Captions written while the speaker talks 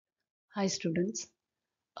Hi students.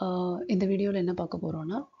 இந்த வீடியோவில் என்ன பார்க்க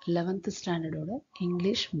போகிறோன்னா 11th ஸ்டாண்டர்டோட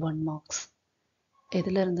இங்கிலீஷ் 1 மார்க்ஸ்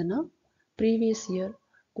எதில் இருந்துன்னா previous year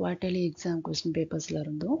quarterly exam question பேப்பர்ஸில்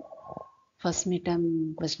இருந்தும் first mid term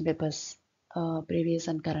question papers previous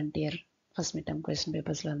and current year first mid term question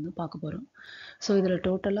பேப்பர்ஸில் இருந்தும் பார்க்க போகிறோம். ஸோ இதில்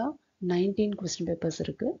டோட்டலாக 19 கொஸ்டின் பேப்பர்ஸ்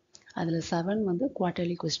இருக்குது. அதில் 7 வந்து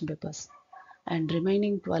quarterly question papers and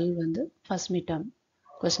remaining 12 வந்து first mid term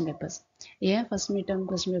question papers. ஏன் ஃபஸ்ட் மிட் டேர்ம்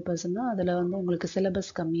கொஸ்டின் பேப்பர்ஸ்னால் அதில் வந்து உங்களுக்கு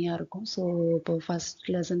சிலபஸ் கம்மியாக இருக்கும். ஸோ இப்போ ஃபஸ்ட்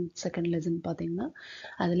லெசன் செகண்ட் லெசன் பார்த்தீங்கன்னா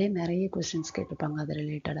அதிலே நிறைய கொஸ்டின்ஸ் கேட்டிருப்பாங்க அது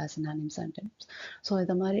ரிலேட்டடாக சினானிம்ஸ் ஆன்டனிம்ஸ். ஸோ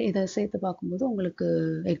இதை சேர்த்து பார்க்கும்போது உங்களுக்கு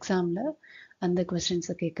எக்ஸாமில் அந்த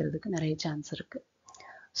கொஸ்டின்ஸை கேட்குறதுக்கு நிறைய சான்ஸ் இருக்குது.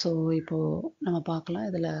 ஸோ இப்போது நம்ம பார்க்கலாம்.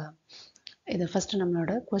 இதை ஃபஸ்ட்டு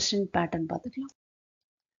நம்மளோட கொஸ்டின் பேட்டர்ன் பார்த்துக்கலாம்.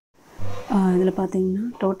 இதில் பார்த்தீங்கன்னா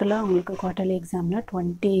டோட்டலாக உங்களுக்கு குவார்ட்டர்லி எக்ஸாமில்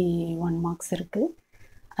 21 மார்க்ஸ் இருக்குது.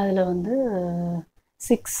 அதில் வந்து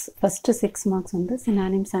ஃபஸ்ட்டு 6 மார்க்ஸ் வந்து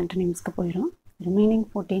சினானிம்ஸ் ஆன்டனிம்ஸ்க்கு போயிடும். ரிமைனிங்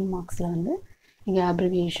 14 மார்க்ஸில் வந்து இங்கே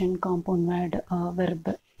abbreviation, compound word, verb,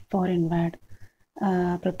 foreign word,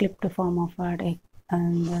 அப்புறம் கிளிப்டு ஃபார்ம் ஆஃப் வேர்ட்,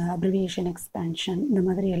 அந்த அப்ரிவியேஷன், எக்ஸ்பேன்ஷன், இந்த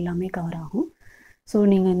மாதிரி எல்லாமே கவர் ஆகும். ஸோ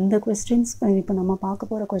நீங்கள் இந்த கொஸ்டின்ஸ் இப்போ நம்ம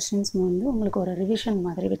பார்க்க போகிற கொஸ்டின்ஸ் வந்து உங்களுக்கு ஒரு ரிவிஷன்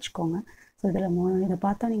மாதிரி வச்சுக்கோங்க. ஸோ இதை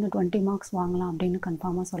பார்த்தா நீங்கள் 20 மார்க்ஸ் வாங்கலாம் அப்படின்னு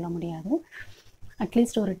கன்ஃபார்மாக சொல்ல முடியாது.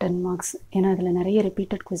 அட்லீஸ்ட் ஒரு 10 மார்க்ஸ், ஏன்னா இதில் நிறைய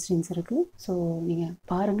ரிப்பீட்டட் கொஸ்டின்ஸ் இருக்குது. ஸோ நீங்கள்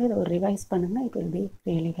பாருங்கள், இதை ஒரு ரிவைஸ் பண்ணுங்கள். It will be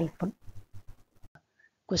really helpful.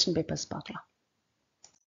 Question papers பார்க்கலாம்.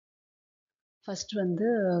 ஃபஸ்ட் வந்து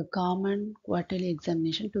காமன் குவார்ட்டர்லி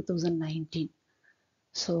எக்ஸாமினேஷன் 2019.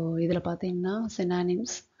 ஸோ இதில் பார்த்தீங்கன்னா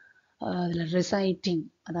சினானிம்ஸ், அதில் ரெசைட்டிங்,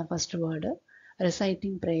 அதான் ஃபஸ்ட் வேர்டு.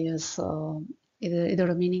 ரெசைட்டிங் ப்ரேயர்ஸ்,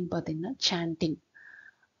 இதோட மீனிங் பார்த்தீங்கன்னா சாண்டிங்.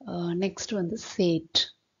 நெக்ஸ்ட் வந்து chat,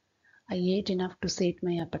 I ate enough to sate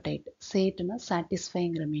my appetite. Sateனா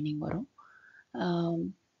சாட்டிஸ்ஃபைங்கிற meaning வரும்.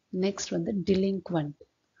 நெக்ஸ்ட் வந்து டிலிங்க்வெண்ட்.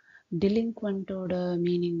 டிலிங்க்வெண்ட்டோட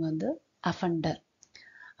மீனிங் வந்து அஃபண்டர்,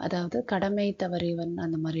 அதாவது கடமை தவறியவன்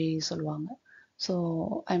அந்த மாதிரி சொல்லுவாங்க. So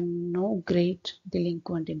I'm no great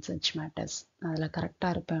டிலிங்க்வெண்ட் in such matters, அதில்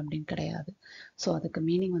கரெக்டாக இருப்பேன் அப்படின்னு கிடையாது. ஸோ அதுக்கு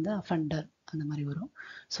மீனிங் வந்து அஃபண்டர் அந்த மாதிரி வரும்.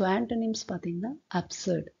 ஸோ ஆன்டனிம்ஸ் பார்த்தீங்கன்னா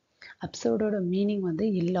அப்சர்ட். அப்சர்டோட மீனிங் வந்து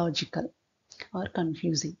இல்லாஜிக்கல் ஆர்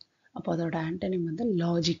கன்ஃபியூசிங். அப்போ அதோட ஆன்டனிம் வந்து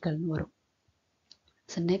லாஜிக்கல்னு வரும்.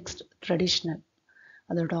 ஸோ நெக்ஸ்ட் ட்ரெடிஷ்னல்,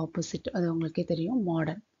 அதோட ஆப்போசிட், அது உங்களுக்கே தெரியும்,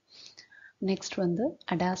 மாடர்ன். நெக்ஸ்ட் வந்து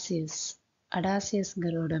அடாசியஸ்.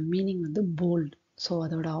 அடாசியஸ்ங்கிறதோட மீனிங் வந்து போல்ட். ஸோ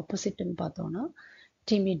அதோட ஆப்போசிட்னு பார்த்தோன்னா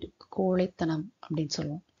டிமிட், கோழைத்தனம் அப்படின்னு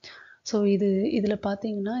சொல்லுவோம். ஸோ இதில்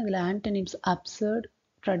பார்த்தீங்கன்னா இதில் ஆன்டனிம்ஸ் அப்சர்ட்,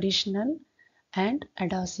 ட்ரெடிஷ்னல் அண்ட்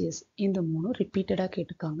அடாசியஸ், இந்த 3 ரிப்பீட்டடாக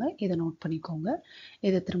கேட்டிருக்காங்க. இதை நோட் பண்ணிக்கோங்க.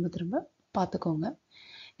 இதை திரும்ப திரும்ப பார்த்துக்கோங்க.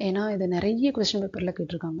 ஏன்னா இது நிறைய கொஸ்டின் பேப்பரில்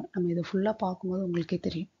கேட்டிருக்காங்க. நம்ம இதை ஃபுல்லாக பார்க்கும்போது உங்களுக்கே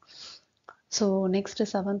தெரியும். So next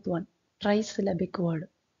 7th one, ட்ரைசிலபிக் word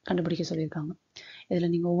கண்டுபிடிக்க சொல்லியிருக்காங்க.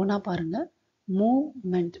 இதில் நீங்கள் ஒவ்வொன்றா பாருங்கள்.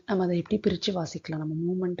 மூவ்மெண்ட், நம்ம அதை எப்படி பிரித்து வாசிக்கலாம். நம்ம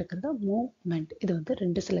மூவ்மெண்ட்டுங்கிறத மூவ்மெண்ட், இது வந்து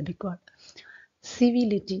 2 syllabic word.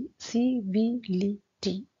 Civility,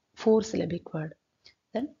 civility 4 syllabic word.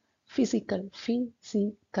 தென் ஃபிசிக்கல்,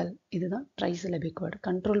 ஃபிசிக்கல், இதுதான் ட்ரைசிலபிக் வேர்டு.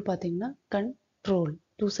 கண்ட்ரோல் பார்த்தீங்கன்னா கண்ட்ரோல்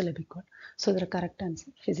 2 சிலபிக் வேர்டு. ஸோ இதில் கரெக்ட்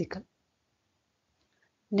ஆன்சர் ஃபிசிக்கல்.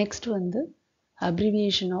 நெக்ஸ்ட் வந்து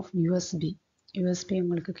அப்ரிவியேஷன் ஆஃப் யூஎஸ்பி. யூஎஸ்பி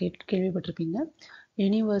உங்களுக்கு கேள்விப்பட்டிருப்பீங்க.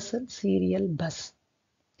 யூனிவர்சல் சீரியல் பஸ்,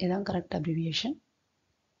 இதுதான் correct abbreviation,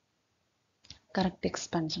 correct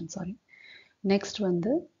எக்ஸ்பென்ஷன், sorry. Next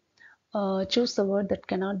வந்து choose the word that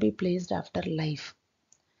cannot be placed after life.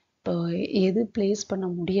 இப்போ எது place பண்ண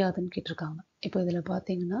முடியாதுன்னு கேட்டிருக்காங்க. இப்போ இதில்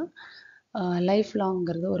பார்த்தீங்கன்னா லைஃப்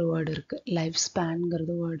லாங்கிறது ஒரு வேர்டு இருக்குது, லைஃப்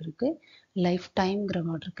ஸ்பேனுங்கிறது வேர்டு இருக்குது, லைஃப் டைம்ங்கிற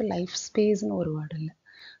வேர்டு இருக்குது, லைஃப் ஸ்பேஸ்னு ஒரு வேர்டு இல்லை.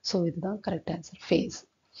 ஸோ இதுதான் கரெக்ட் ஆன்சர், ஃபேஸ்.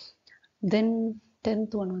 தென்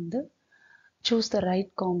 10th ஒன் வந்து choose the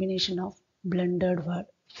right combination of blunted word,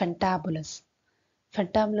 fantabulous.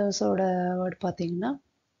 ஃபென்டாபுலஸோட word பார்த்தீங்கன்னா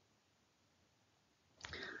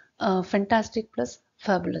ஃபென்டாஸ்டிக் ப்ளஸ்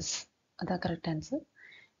ஃபேபுலஸ், அதான் கரெக்ட் ஆன்சர்.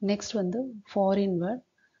 நெக்ஸ்ட் வந்து ஃபாரின் வேர்ட்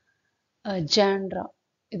ஜான்ட்ரா.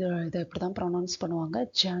 இதை இப்படி தான் ப்ரொனவுன்ஸ் பண்ணுவாங்க,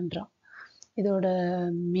 ஜான்ட்ரா. இதோட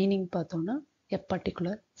மீனிங் பார்த்தோன்னா எ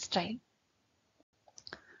பர்டிகுலர் ஸ்டைல்.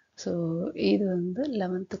 ஸோ இது வந்து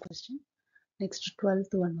 11th question. Next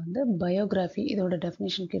 12th one வந்து பயோகிராஃபி. இதோட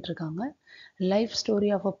டெஃபினேஷன் கேட்டிருக்காங்க. Life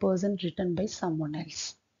story of a person written by someone else.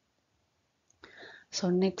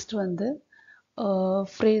 So next வந்து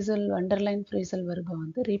ஃப்ரேசல், அண்டர்லைன் ஃப்ரேசல் வெர்பை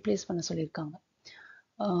வந்து ரீப்ளேஸ் பண்ண சொல்லியிருக்காங்க.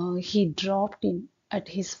 He dropped in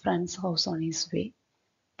at his friends house on his way.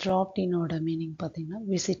 Dropped இன்னோட meaning பார்த்தீங்கன்னா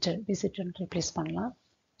visited replace பண்ணலாம்.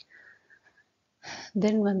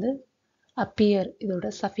 தென் வந்து appear, இதோட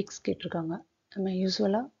suffix கேட்டிருக்காங்க. நம்ம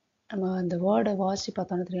யூஸ்வலாக நம்ம அந்த வேர்டை வாசி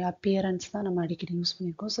பார்த்தோன்னா தெரியும், அப்பியரன்ஸ் தான் நம்ம அடிக்கடி யூஸ்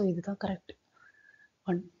பண்ணியிருக்கோம். ஸோ இதுதான் correct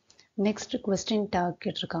one. Next question take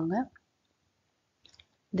கேட்டிருக்காங்க.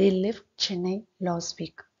 They left Chennai last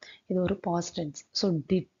week. இது ஒரு பாஸ்ட் டென்ஸ். ஸோ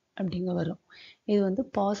டிட் அப்படிங்க வரும். இது வந்து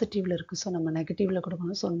பாசிட்டிவ்ல இருக்குது. ஸோ நம்ம நெகட்டிவ்ல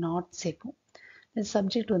கொடுக்கணும். ஸோ நாட் சேர்க்கும்.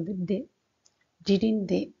 சப்ஜெக்ட் வந்து தே. டிடின்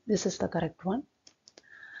தே. This is the correct one.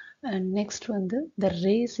 And next வந்து த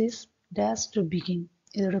race is days to begin.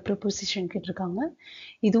 இதோட ப்ரொபோசிஷன் கேட்டிருக்காங்க.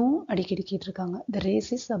 இதுவும் அடிக்கடி கேட்டிருக்காங்க. த race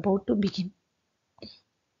is about to begin.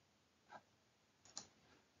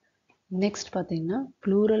 Next பார்த்தீங்கன்னா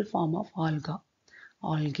plural form of alga,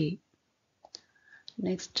 algae.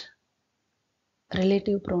 Next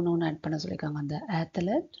relative pronoun add பண்ண சொல்லியிருக்காங்க. அந்த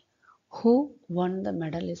athlete who won the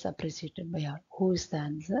medal is appreciated by all. Who is the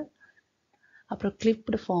answer? அப்புறம்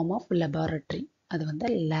clipped form of laboratory, அது வந்து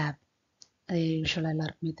lab. அது யூஸ்வலாக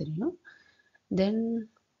எல்லாருக்குமே தெரியும். தென்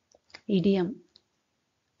இடியம்,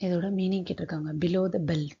 இதோட மீனிங் கேட்டிருக்காங்க. பிலோ த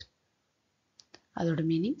பெல்ட், அதோட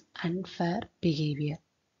meaning unfair behaviour.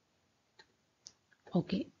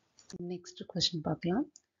 Okay, next question பார்க்கலாம்.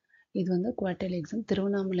 இது வந்து குவார்டர்லி எக்ஸாம்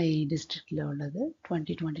திருவண்ணாமலை டிஸ்ட்ரிக்டில் உள்ளது,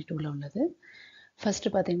 2022 உள்ளது.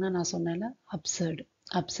 ஃபஸ்ட்டு பார்த்தீங்கன்னா நான் சொன்னேன்ல அப்சர்டு.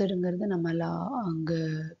 அப்சர்டுங்கிறது நம்மளாம் அங்கே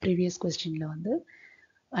ப்ரீவியஸ் கொஸ்டினில் வந்து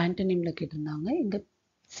ஆன்டனிமில் கேட்டிருந்தாங்க, இங்கே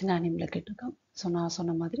சினானிமில் கேட்டிருக்காங்க. ஸோ நான்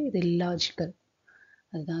சொன்ன மாதிரி இது இல்லாஜிக்கல்,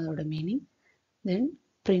 அதுதான் அதோட மீனிங். தென்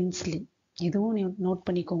பிரின்ஸ்லி, இதுவும் நோட்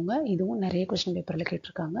பண்ணிக்கோங்க. இதுவும் நிறைய கொஸ்டின் பேப்பரில்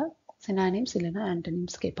கேட்டிருக்காங்க. சினானிம்ஸ் இல்லைன்னா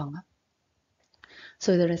ஆன்டனிம்ஸ் கேட்பாங்க. ஸோ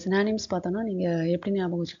இதோட சினானிம்ஸ் பார்த்தோன்னா நீங்கள் எப்படி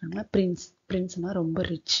ஞாபகம் வச்சுக்கோங்களா, பிரின்ஸ்னால் ரொம்ப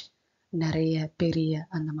ரிச், நிறைய, பெரிய,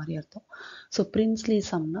 அந்த மாதிரி அர்த்தம். ஸோ பிரின்ஸ்லி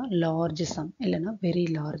சம்னா லார்ஜ் சம், இல்லைன்னா வெரி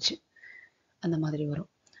லார்ஜ், அந்த மாதிரி வரும்.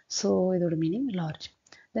 ஸோ இதோட மீனிங் லார்ஜ்.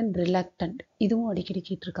 தென் ரிலக்டன்ட், இதுவும் அடிக்கடி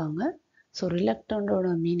கேட்டிருக்காங்க. ஸோ ரிலக்டண்டோட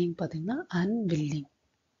மீனிங் பார்த்தீங்கன்னா unwilling.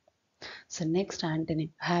 So next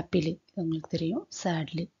antonym happily, உங்களுக்கு தெரியும்,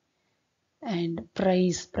 சேட்லி. அண்ட்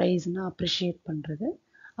ப்ரைஸ்னால் அப்ரிஷியேட் பண்ணுறது.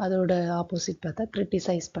 அதோட ஆப்போசிட் பார்த்தா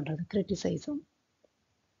கிரிட்டிசைஸ் பண்ணுறது, கிரிட்டிசைஸும்.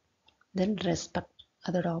 தென் ரெஸ்பெக்ட்,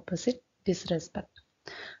 அதோட ஆப்போசிட் டிஸ்ரெஸ்பெக்ட்.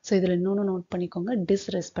 ஸோ இதில் இன்னொன்று நோட் பண்ணிக்கோங்க,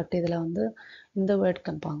 டிஸ்ரெஸ்பெக்ட் இதில் வந்து இந்த வேர்ட்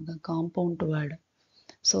கேட்பாங்க, காம்பவுண்ட் வேர்டு.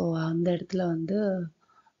 ஸோ அந்த இடத்துல வந்து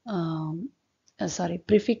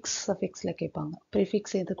ப்ரிஃபிக்ஸ் சஃபிக்ஸில் கேட்பாங்க.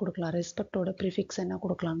 ப்ரிஃபிக்ஸ் எது கொடுக்கலாம், ரெஸ்பெக்டோட ப்ரிஃபிக்ஸ் என்ன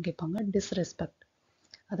கொடுக்கலான்னு கேட்பாங்க, டிஸ்ரெஸ்பெக்ட்,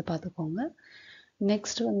 அதை பார்த்துக்கோங்க.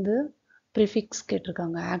 நெக்ஸ்ட் வந்து ப்ரிஃபிக்ஸ்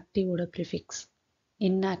கேட்டிருக்காங்க, ஆக்டிவோட ப்ரிஃபிக்ஸ்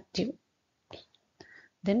இன்ஆக்டிவ்.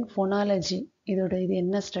 தென் ஃபோனாலஜி, இதோட இது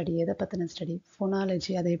என்ன ஸ்டடி, எதை பற்றின ஸ்டடி,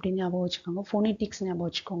 ஃபோனாலஜி. அதை எப்படி ஞாபகம் வச்சுக்கோங்க, ஃபோனிட்டிக்ஸ் ஞாபகம்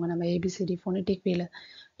வச்சுக்கோங்க. நம்ம ஏபிசிடி ஃபோனிட்டிக் வேல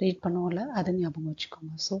ரீட் பண்ணுவோம்ல, அதை ஞாபகம்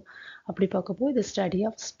வச்சுக்கோங்க. ஸோ அப்படி பார்க்கப்போ இது study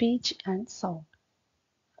of speech and sound.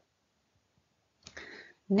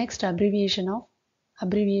 Next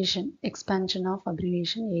abbreviation, expansion of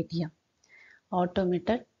abbreviation ATM,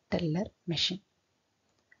 automated teller machine.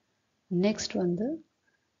 Next வந்து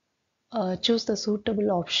choose the suitable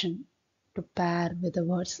option to pair with the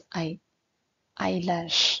words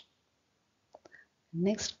eyelash.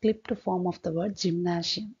 Next, clipped form of the word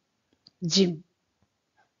gymnasium, gym.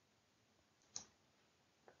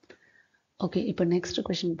 Okay, இப்போ next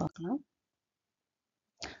question பார்க்கலாம்.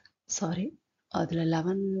 Sorry, அதில்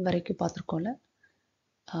 11 வரைக்கும் பார்த்துருக்கோம்ல,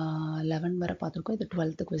 11 வரை பார்த்துருக்கோம். இது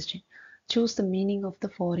 12th question. Choose the meaning of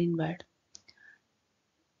the foreign word.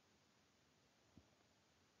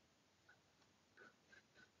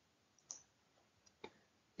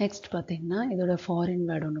 Next பார்த்தீங்கன்னா இதோட foreign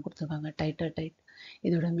word ஒன்று கொடுத்துருக்காங்க, டைட்.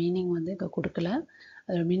 இதோட மீனிங் வந்து இங்கே கொடுக்கல.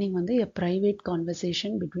 அதோட மீனிங் வந்து எ private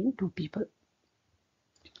conversation between two people.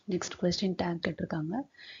 Next question take கேட்டிருக்காங்க.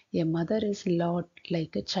 எ mother is lot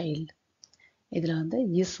like a child. இதில் வந்து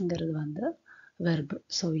இஸ்ங்கிறது வந்து வெர்பு.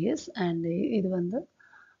 ஸோ இஸ், அண்ட் இது வந்து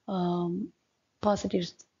பாசிட்டிவ்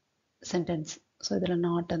சென்டென்ஸ். ஸோ இதில்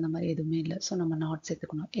நாட் அந்த மாதிரி எதுவுமே இல்லை. ஸோ நம்ம நாட்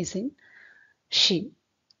சேர்த்துக்கணும். Is in she,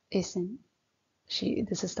 is in she,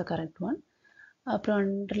 this is the correct one. அப்புறம்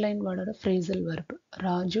underline வேர்டோட phrasal verb.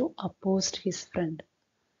 Raju அப்போஸ்ட் his friend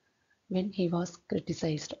when he was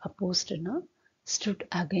criticised. அப்போஸ்ட்னா stood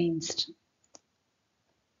against,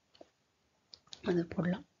 அது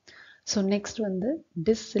போடலாம். ஸோ நெக்ஸ்ட் வந்து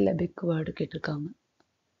டிஸ்சிலபிக் வேர்டு கேட்டிருக்காங்க,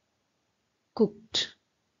 cooked,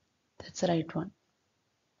 that's right one.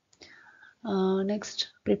 Next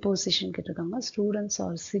preposition கேட்டிருக்காங்க. Students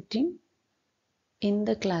are sitting in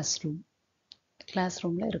the class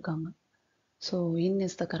ரூமில் இருக்காங்க. So in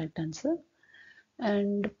is the correct answer.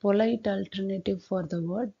 And polite alternative for the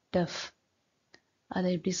word def, அதை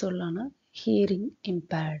எப்படி சொல்லலாம்னா ஹியரிங்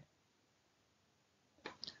இம்பேர்ட்.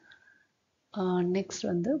 நெக்ஸ்ட்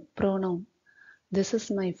வந்து pronoun. This is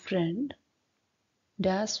my friend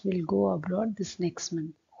days will go abroad this next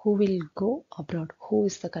month. who will go abroad. Who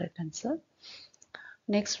is the correct answer?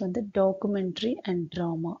 Next வந்து documentary and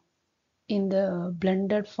drama. இந்த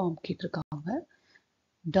blended form கேட்டிருக்காங்க.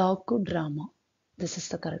 Docu-drama. This is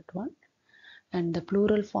the correct one. And the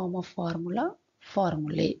plural form of formula,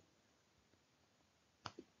 formulae.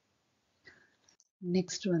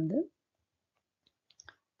 Next வந்து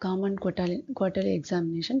common quarterly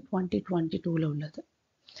examination 2022ல உள்ளது.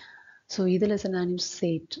 So இதில் synonyms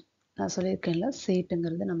chat. நான் சொல்லியிருக்கேன்ல,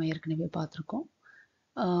 சேட்டுங்கிறது நம்ம ஏற்கனவே பார்த்துருக்கோம்.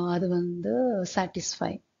 அது வந்து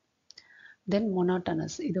சாட்டிஸ்ஃபை. தென்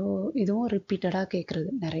மொனாட்டனஸ். இதுவும் ரிப்பீட்டடாக கேட்குறது,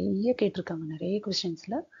 நிறைய கேட்டிருக்காங்க. நிறைய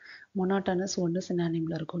கொஸ்டின்ஸில் மொனாட்டனஸ் ஒன்று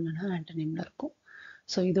சினானிமில் இருக்கும், இல்லைன்னா ஆன்டனிமில் இருக்கும்.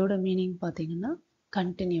 ஸோ இதோட மீனிங் பார்த்தீங்கன்னா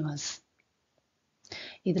கண்டினியூவஸ்.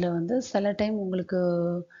 இதில் வந்து சில டைம் உங்களுக்கு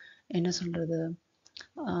என்ன சொல்கிறது,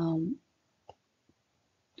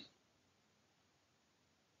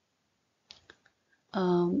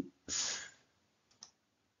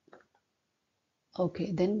 ஓகே.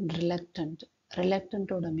 தென் ரிலக்டன்ட்.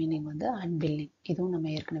 ரிலக்டன்ட்டோட மீனிங் வந்து அன்வில்லிங். இதுவும் நம்ம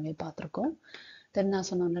ஏற்கனவே பார்த்துருக்கோம். தென் நான்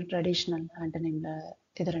சொன்னோம்னா ட்ரெடிஷ்னல் ஆன்டனிமில்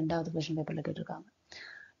இது 2வது கொஸ்டின் பேப்பரில் கேட்டிருக்காங்க.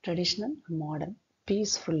 Traditional modern.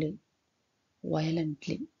 Peacefully,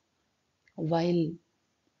 violently, while,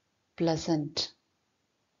 pleasant.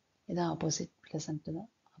 இதான் ஆப்போசிட். ப்ளசண்ட்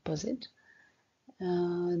தான் ஆப்போசிட்.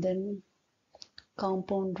 தென்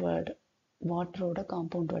காம்பவுண்ட் வேர்டு. வாட்டரோட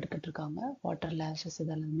காம்பவுண்ட் வேர்டு கேட்டிருக்காங்க. வாட்டர் லேஷஸ்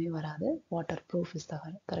இதெல்லாமே வராது. Water proof is the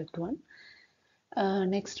correct one.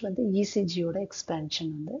 Next வந்து இசிஜியோட எக்ஸ்பேன்ஷன்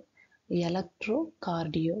வந்து electro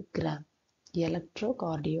cardiogram. Electro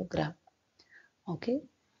cardiogram. Okay.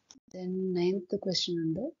 தென் 9th கொஸ்டின்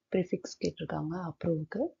வந்து ப்ரிஃபிக்ஸ் கேட்டிருக்காங்க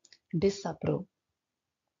அப்ரூவுக்கு. டிஸ்அப்ரூவ்.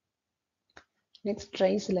 நெக்ஸ்ட்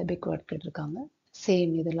ட்ரைசிலபிக் வேர்ட் கேட்டிருக்காங்க.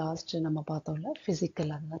 சேம், இது லாஸ்ட் நம்ம பார்த்தோம்ல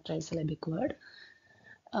ஃபிசிக்கல், அதுதான் ட்ரைசிலபிக் வேர்ட்.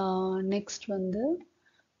 நெக்ஸ்ட் வந்து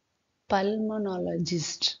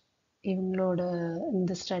பல்மனாலஜிஸ்ட். இவங்களோட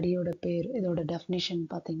இந்த ஸ்டடியோட பேர், இதோட டெஃபினிஷன்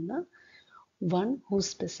பார்த்தீங்கன்னா one who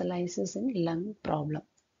specialises in lung problem.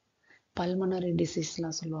 Pulmonary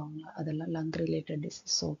டிசீஸ்லாம் சொல்லுவாங்க, அதெல்லாம் லங் ரிலேட்டட்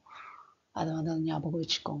டிசீஸ். ஸோ அதை வந்து ஞாபகம்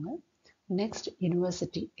வச்சுக்கோங்க. Next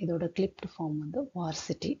university. இதோட கிளிப்ட் ஃபார்ம் வந்து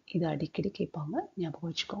வார்சிட்டி. இது அடிக்கடி கேட்பாங்க, ஞாபகம்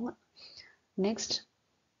வச்சுக்கோங்க. நெக்ஸ்ட்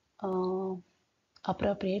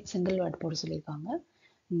அப்ராப்ரியேட் சிங்கிள் வேர்ட் போட சொல்லியிருக்காங்க.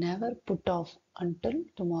 Never put of until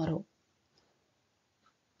tomorrow.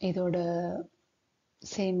 இதோட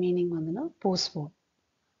சேம் மீனிங் வந்துன்னா போஸ்ட்போன்.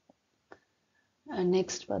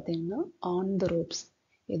 நெக்ஸ்ட் பார்த்தீங்கன்னா ஆன் த ரோப்ஸ்.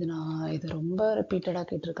 இது ரொம்ப ரிப்பீட்டடாக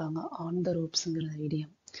கேட்டிருக்காங்க, ஆன் த ரோப்ஸுங்கிற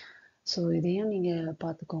ஐடியம். ஸோ இதையும் நீங்கள்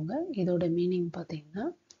பார்த்துக்கோங்க. இதோட மீனிங் பார்த்தீங்கன்னா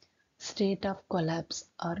state of collapse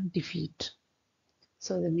R defeat.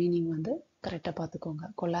 So இது மீனிங் வந்து கரெக்டாக பார்த்துக்கோங்க,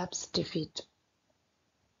 கொலாப்ஸ், டிஃபீட்.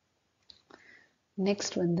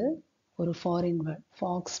 நெக்ஸ்ட் வந்து ஒரு ஃபாரின் வேர்ட்,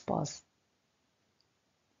 ஃபாக்ஸ் பாஸ்.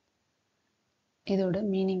 இதோட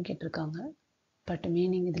மீனிங் கேட்டிருக்காங்க, பட்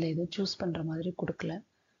மீனிங் இதில் எதுவும் சூஸ் பண்ணுற மாதிரி கொடுக்கல.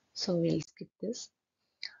 So will skip this.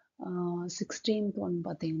 16th one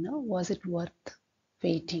பார்த்தீங்கன்னா வாஸ் இட் ஒர்த்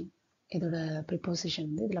வெயிட்டிங். இதோட ப்ரிப்போசிஷன்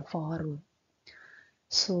வந்து இதில் ஃபார் வரும்.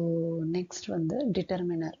 ஸோ நெக்ஸ்ட் வந்து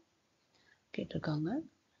டிட்டர்மினர் கேட்டிருக்காங்க.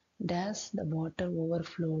 Days the water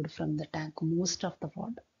ஓவர்ஃப்ளோட் from the tank most of the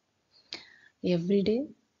water. Everyday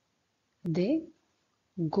they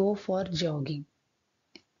go for jogging.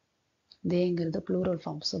 தேங்கிறது plural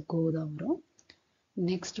form, so go தான் வரும்.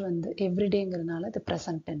 Next வந்து எவ்ரிடேங்கிறதுனால இது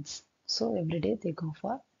present tense, so everyday they go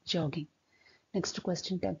for jogging. Next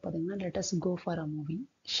question take பார்த்தீங்கன்னா let us go for a movie.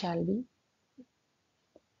 Shall we?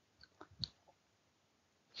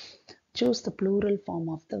 Choose the plural form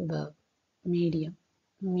of the verb. Medium.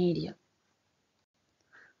 Media.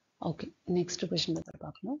 Okay. Next question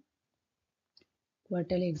பார்க்கலாம்.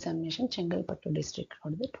 Quarterly examination Chengalpattu district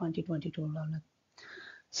 2022 உள்ளது.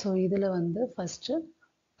 So இதில் வந்து first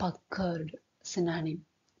பக்கர்டு synonym.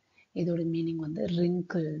 இதோட meaning வந்து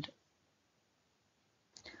wrinkled.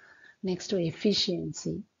 Next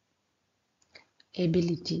efficiency,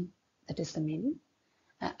 ability, that is the meaning.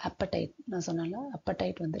 appetite, நான் சொன்னால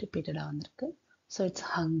appetite வந்து ரிப்பீட்டடாக வந்திருக்கு, so it's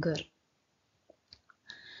hunger.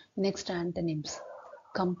 Next antonyms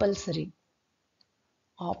compulsory,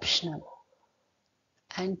 optional,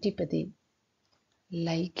 antipathy,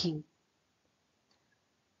 liking,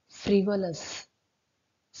 frivolous,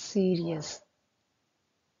 serious.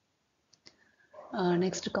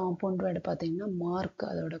 Next compound word பார்த்தீங்கன்னா மார்க்.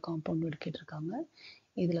 அதோட காம்பவுண்ட் வேர்டு கேட்டிருக்காங்க.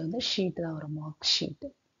 இதில் வந்து ஷீட் தான் வரும், mark sheet.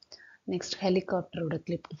 Next ஹெலிகாப்டரோட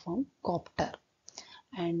கிளிப்ட் form copter.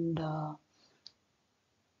 And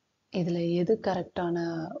இதில் எது கரெக்டான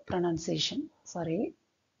ப்ரொனன்சியேஷன், சாரி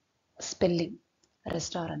ஸ்பெல்லிங்,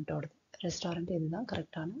 ரெஸ்டாரண்ட்டோடது. ரெஸ்டாரண்ட் இதுதான்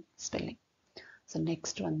கரெக்டான ஸ்பெல்லிங். ஸோ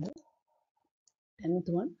நெக்ஸ்ட் வந்து 10th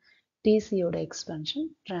one, TC ஓட expansion,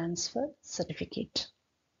 transfer certificate.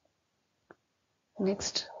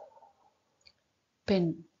 Next, pen.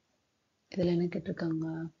 இதில் என்ன கேட்டிருக்காங்க?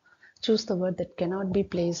 Choose the word that cannot be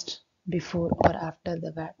placed before or after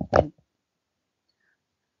the word pen.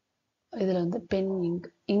 இதில் வந்து பென்,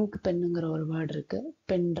 இங்க் பென்னுங்கிற ஒரு வேர்டு இருக்குது,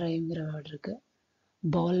 பென் ட்ரைவ்ங்கிற வேர்டு இருக்குது,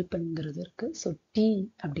 பால் பென்ங்கிறது இருக்குது. ஸோ டீ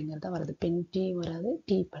அப்படிங்கிறது தான் வருது. பென் டீ வராது,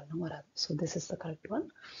 டீ பென்னும் வராது. So this is the correct one.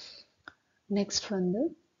 Next வந்து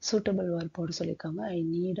சூட்டபிள் வேர்ட் போட சொல்லியிருக்காங்க. I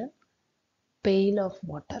need a fail of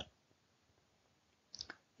water.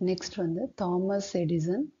 Next வந்து தாமஸ்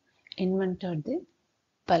எடிசன் இன்வென்டட் தி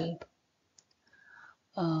பல்ப்.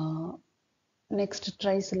 நெக்ஸ்ட்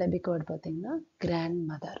ட்ரைசிலபிக் வேர்ட் பார்த்தீங்கன்னா கிராண்ட்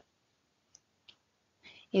மதர்.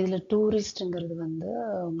 இதில் டூரிஸ்ட்ங்கிறது வந்து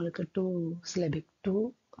உங்களுக்கு 2 syllabic,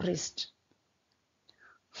 டூரிஸ்ட்,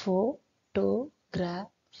 ஃபோட்டோகிராஃபர்.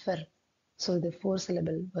 ஸோ இது 4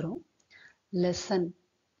 syllable வரும். லெசன்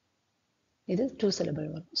இது 2 syllable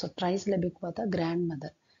வரும். ஸோ ட்ரைசிலபிக் பார்த்தா grand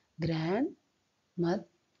mother, grand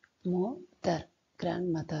mother, grand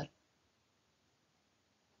mother.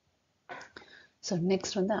 So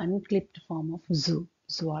next வந்து அன்கிளிப்ட் form of zoo,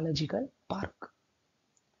 zoological park.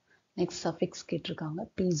 Next suffix கேட்டிருக்காங்க.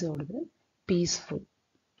 பீஸோடது பீஸ்ஃபுல்.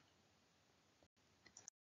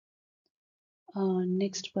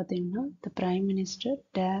 நெக்ஸ்ட் பார்த்தீங்கன்னா த prime minister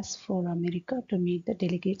days for America to meet the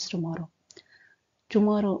delegates tomorrow.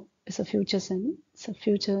 Tomorrow is a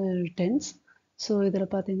future tense. So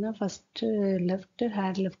இதில் பார்த்தீங்கன்னா first left,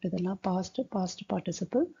 had left இதெல்லாம் past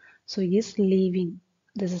participle. So is leaving,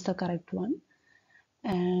 this is the correct one.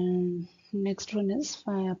 And next one is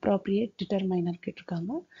appropriate determiner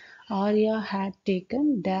கேட்டிருக்காங்க. Arya had taken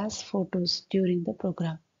dash photos during the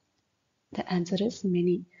program. The answer is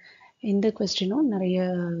many. இந்த கொஸ்டினும் நிறைய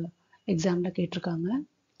எக்ஸாமில் கேட்டிருக்காங்க.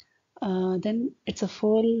 Then it's a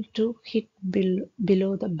fall to hit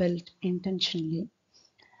below the belt intentionally.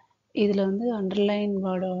 இதில் வந்து underline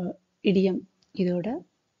வேர்டோ இடியம் இதோட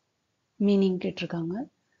meaning கேட்டிருக்காங்க.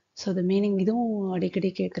 So the meaning இதுவும் அடிக்கடி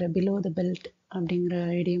கேட்குற பிலோ த பெல்ட் அப்படிங்கிற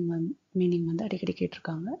இடியம் மீனிங் வந்து அடிக்கடி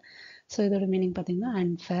கேட்டிருக்காங்க. ஸோ இதோட மீனிங் பார்த்தீங்கன்னா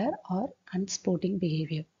unfair R unsporting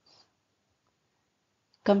behaviour.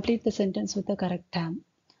 Complete the sentence with the correct dam.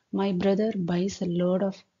 My brother wise a load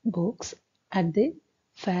of books at the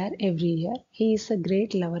fair every year. He is a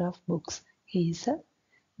great lower of books. He is a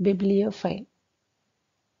bibliophile.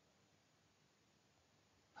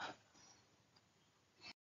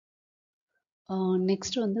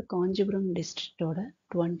 Next வந்து Kanchipuram டிஸ்ட்ரிக்டோட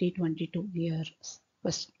 2022 years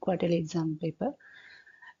first quarterly exam paper.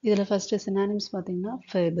 இதில் first synonyms பார்த்தீங்கன்னா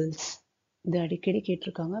fables, இது அடிக்கடி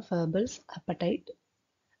கேட்டிருக்காங்க. Fables, appetite,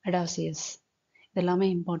 அடாசியஸ், இதெல்லாமே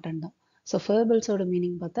important தான். So ஃபேபிள்ஸோட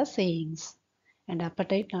meaning பார்த்தா sayings, and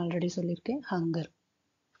appetite நான் ஆல்ரெடி சொல்லியிருக்கேன், hunger.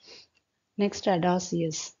 Next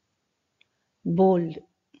அடாசியஸ், bolt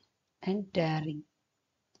and daring.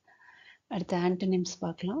 அடுத்த ஆன்டனிம்ஸ்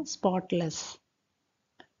பார்க்கலாம். Spotless,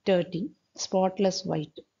 dirty, spotless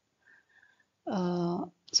white.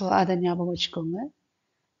 So அதை ஞாபகம் வச்சுக்கோங்க.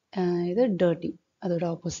 இது டர்ட்டி, அதோட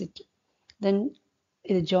ஆப்போசிட். தென்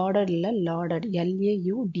இது ஜார்டட் இல்லை, லார்டட்,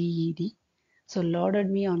 LAUDED. So லார்டட்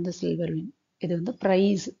me on the silver win. இது வந்து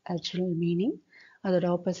ப்ரைஸ் ஆக்சுவல் மீனிங், அதோட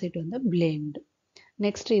ஆப்போசிட் வந்து பிளேம்டு.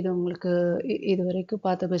 நெக்ஸ்ட் இது உங்களுக்கு இது வரைக்கும்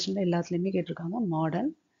பார்த்த கொஸ்டினில் எல்லாத்துலேயுமே கேட்டிருக்காங்க.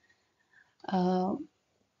 மாடர்ன்,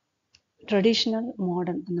 ட்ரெடிஷ்னல்,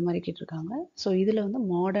 மாடர்ன் அந்த மாதிரி கேட்டிருக்காங்க. ஸோ இதில் வந்து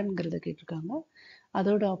மாடர்ன்கிறத கேட்டிருக்காங்க.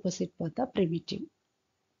 அதோட ஆப்போசிட் பார்த்தா primitive.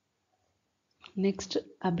 Next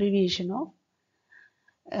abbreviation of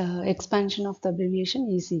expansion of the abbreviation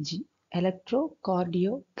ECG,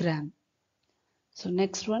 electrocardiogram. So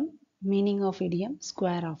next one meaning of இடியம்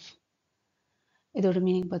square of. இதோட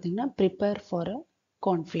மீனிங் பார்த்தீங்கன்னா prepare for a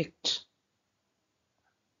conflict.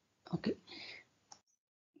 Okay,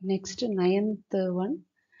 next 9th one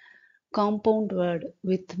compound word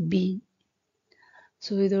with B.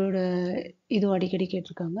 So இது அடிக்கடி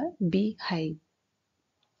கேட்டிருக்காங்க. B ஹைவ்.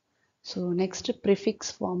 So next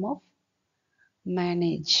prefix form of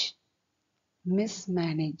manage,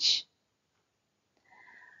 mismanage.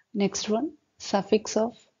 Next one suffix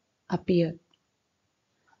of appear,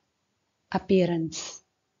 appearance.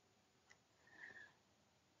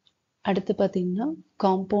 அடுத்து பார்த்தீங்கன்னா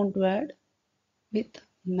compound word with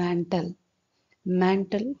mantle,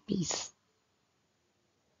 mantle piece.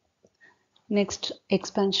 Next,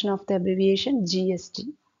 expansion of the abbreviation GST,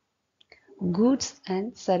 goods and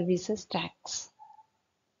services tax.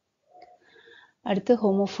 அடுத்து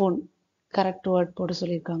homophone, correct word போட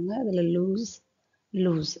சொல்லியிருக்காங்க. இதில்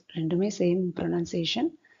loose ரெண்டுமே same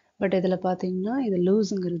pronunciation. But இதில் பார்த்தீங்கன்னா இது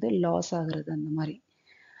லூஸுங்கிறது லாஸ் ஆகிறது அந்த மாதிரி.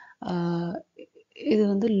 இது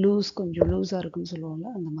வந்து லூஸ், கொஞ்சம் லூஸாக இருக்குன்னு சொல்லுவாங்க,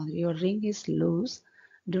 அந்த மாதிரி. Your ring is loose,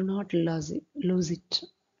 to not loose it.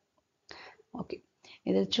 Okay,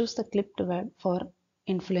 இதை choose the கிளிப்ட் word for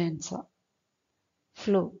influenza,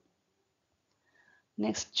 flu.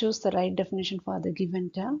 Next, choose the right definition for the given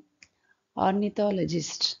term.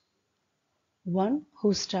 Ornithologist, one who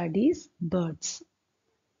studies birds.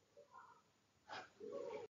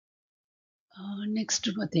 Next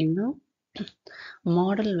பார்த்தீங்கன்னா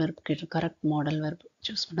model verb கேட்டு, correct model verb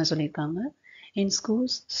choose பண்ண சொல்லியிருக்காங்க. In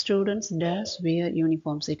schools students days wear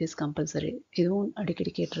uniforms, it is compulsory. இதுவும்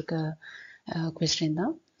அடிக்கடி கேட்டிருக்க question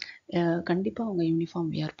தான். கண்டிப்பாக அவங்க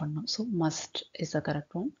யூனிஃபார்ம் வியர் பண்ணணும். So must is a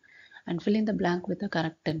correct one. And fill in the blank with the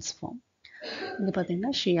correct tense form. இது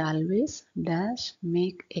பார்த்தீங்கன்னா she always dash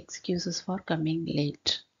make excuses for coming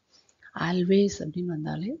late. always அப்படின்னு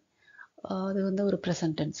வந்தாலே அது வந்து ஒரு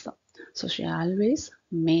ப்ரெசன்ட் டென்ஸ் தான். So she always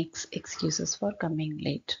makes excuses for coming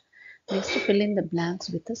late. Next, fill in the blanks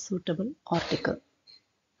with a suitable article.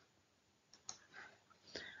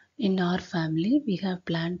 In our family, we have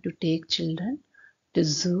planned to take children to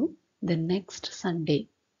zoo the next Sunday.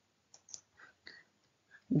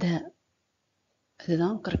 The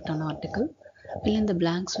இதுதான் கரெக்டான article. Fill in the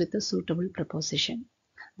blanks with a suitable preposition.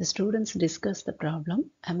 The students discuss the problem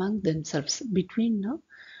among themselves. Between-னா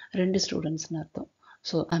ரெண்டு ஸ்டூடெண்ட்ஸ்னு அர்த்தம்.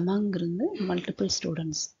 So among இருந்து multiple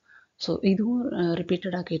students. So இதுவும்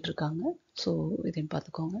ரிப்பீட்டடாக கேட்டிருக்காங்க. So இதையும்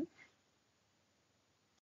பார்த்துக்கோங்க.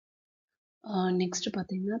 நெக்ஸ்ட்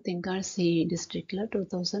பார்த்தீங்கன்னா தென்காசி டிஸ்ட்ரிக்டில்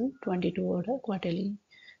 2022ஓட குவார்டர்லி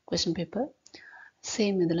கொஸ்டின் பேப்பர்.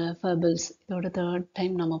 சேம் இதில் ஃபர்பல்ஸ், இதோட தேர்ட்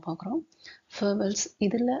டைம் நம்ம பார்க்குறோம். ஃபர்பல்ஸ்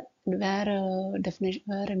இதில் வேறு டெஃபினேஷன்,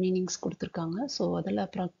 வேறு மீனிங்ஸ் கொடுத்துருக்காங்க. ஸோ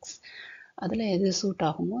அதில் எது சூட்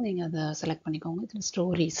ஆகுமோ நீங்கள் அதை செலக்ட் பண்ணிக்கோங்க. இதில்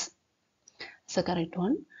stories it's a correct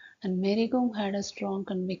one. And Mary Kom had a strong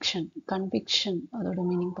conviction அதோட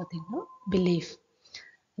மீனிங் பார்த்தீங்கன்னா பிலீஃப்.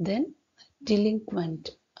 தென்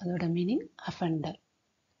டிலிங்க்வெண்ட் அதோட மீனிங் அஃபெண்டர்.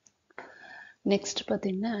 நெக்ஸ்ட்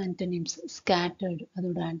பார்த்தீங்கன்னா ஆன்டனிம்ஸ். ஸ்கேட்டர்டு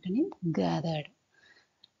அதோட ஆன்டனிம் கேதர்டு.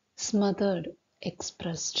 ஸ்மதர்டு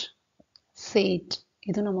எக்ஸ்பிரஸ்ட். சேட்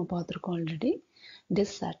இது நம்ம பார்த்துருக்கோம் ஆல்ரெடி,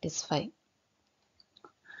 டிஸ்சாட்டிஸ்ஃபை.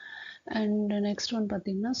 அண்ட் நெக்ஸ்ட் ஒன்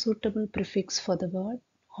பார்த்தீங்கன்னா suitable prefix for the word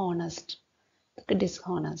honest,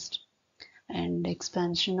 dishonest. And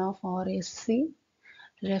expansion of RSC,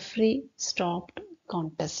 referee stopped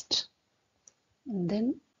contest. And then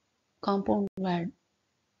compound word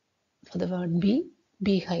for the word be,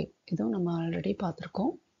 beehive. இதுவும் நம்ம already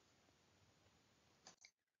பார்த்துருக்கோம்.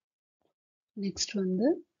 Next வந்து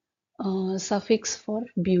suffix for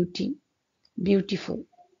beauty, beautiful.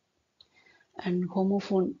 And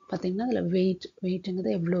homophone பார்த்தீங்கன்னா அதில்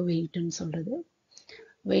வெயிட்டுங்கிறது எவ்வளோ வெயிட்டுன்னு சொல்கிறது.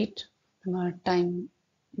 Wait நம்ம time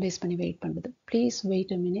base பண்ணி வெயிட் பண்ணுறது. Please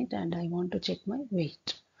wait a minute and I want to check my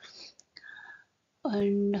wait.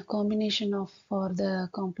 And combination of for the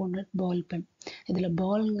compounded ball pen. இதில்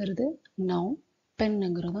பால்ங்கிறது noun,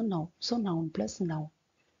 பென்னுங்கிறது noun. So noun plus noun.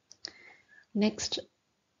 Next,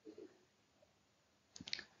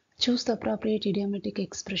 choose the appropriate idiomatic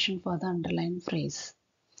expression for the underlined phrase.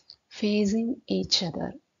 Facing each other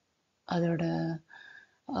அதோட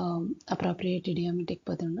appropriate idiomatic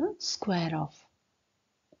பார்த்தீங்கன்னா square off.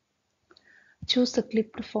 Choose the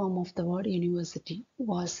clipped form of the word university,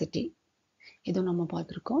 varsity. இதுவும் நம்ம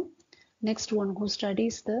பார்த்துருக்கோம். Next one, who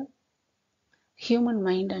studies the human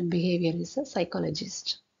mind and behavior is a psychologist.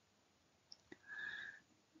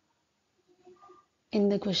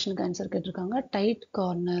 இந்த கொஸ்டினுக்கு answer கேட்டிருக்காங்க. Tight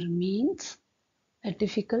corner means a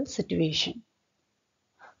difficult situation.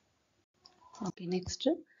 Okay, next,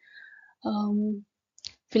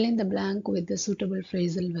 fill in the blank with the suitable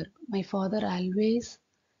phrasal verb. My father always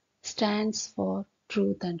stands for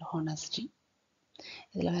truth and honesty.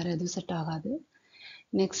 இதில் வேறு எதுவும் set ஆகாது.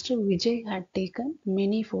 Next, Vijay had taken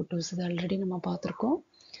many photos. இது already நம்ம பார்த்துருக்கோம்.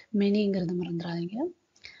 மெனிங்கிறது மறந்துடாதீங்க.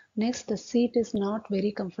 Next, the seat is not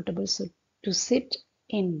very comfortable to sit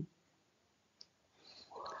in.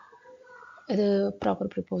 இது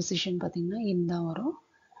proper preposition பார்த்தீங்கன்னா இன் தான் வரும்.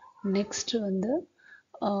 நெக்ஸ்ட் வந்து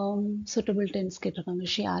சூட்டபிள் டென்ஸ் கேட்டிருக்காங்க.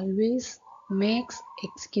 She always maths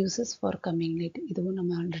excuses for coming late. இதுவும்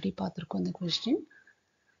நம்ம ஆல்ரெடி பார்த்துருக்கோம் இந்த question.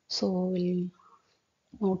 So will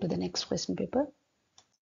move to the next question paper.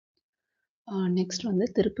 Next வந்து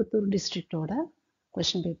திருப்பத்தூர் டிஸ்ட்ரிக்டோட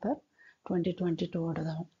கொஸ்டின் பேப்பர் 2022ஓட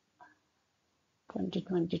தான்,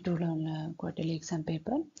 2022ல் உள்ள குவார்டர்லி எக்ஸாம்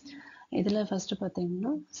பேப்பர். இதில் ஃபஸ்ட்டு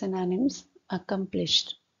பார்த்தீங்கன்னா synonyms. accomplished,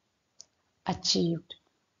 achieved.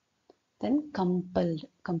 Then compelled,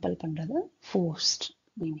 compel பண்ணுறது forced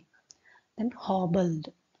meaning. Then hobbled,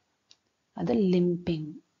 அது limping,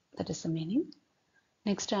 that is the meaning.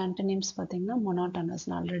 Next antonyms பார்த்தீங்கன்னா monotonous.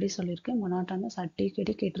 நான் already சொல்லியிருக்கேன், மொனாட்டனஸ்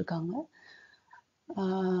அடிக்கடி கேட்டிருக்காங்க.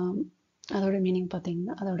 அதோட மீனிங்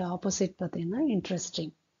பார்த்தீங்கன்னா, அதோட ஆப்போசிட் பார்த்தீங்கன்னா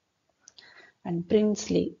இன்ட்ரெஸ்டிங். அண்ட்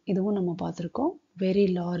பிரின்ஸ்லி இதுவும் நம்ம பார்த்துருக்கோம். வெரி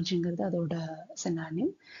லார்ஜுங்கிறது அதோட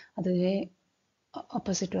சினானிம். அதுவே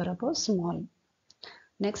ஆப்போசிட் வரப்போ ஸ்மால்.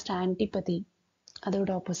 நெக்ஸ்ட் ஆன்டிபதி, அதோட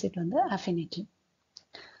ஆப்போசிட் வந்து அஃபினிட்டி.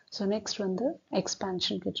 ஸோ நெக்ஸ்ட் வந்து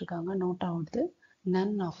எக்ஸ்பான்ஷன் கேட்டிருக்காங்க, நோட் ஆகுது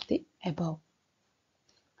none of the above.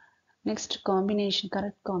 Next combination,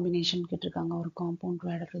 correct combination கேட்டிருக்காங்க. ஒரு காம்பவுண்ட்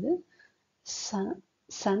வேர்டு இருக்குது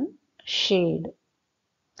சன் ஷேட்.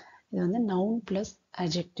 இது வந்து நவுன் பிளஸ்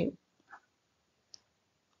adjective.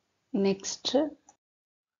 நெக்ஸ்ட்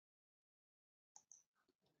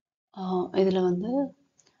இதில் வந்து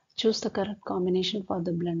choose the correct combination for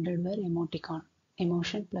the blended word emoticon,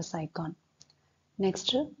 emotion plus icon.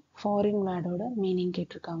 Next foreign வேர்டோட meaning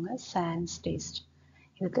கேட்டிருக்காங்க, sans taste.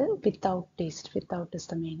 இதுக்கு without taste, without is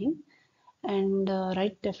the meaning. And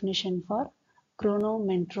right definition for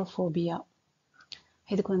chronometrophobia.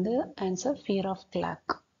 இதுக்கு வந்து answer fear of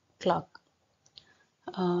clock.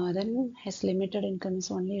 Then his limited income is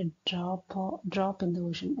only a drop in the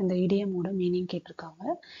ocean. இந்த idiom ஓட meaning கேட்டிருக்காங்க,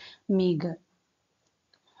 meager.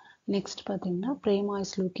 Next பார்த்தீங்கன்னா Prema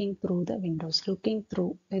is looking through the Windows. Looking through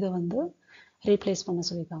இதை வந்து replace பண்ண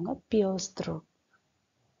சொல்லியிருக்காங்க, piers through.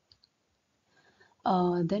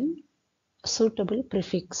 Then suitable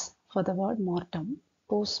prefix for the word mortem,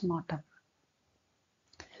 postmortem.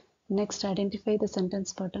 Next identify the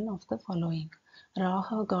sentence pattern of the following.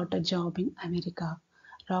 Raha got a job in America.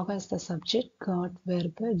 Raha is the subject, got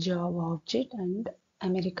verb, job object, and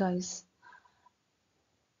America is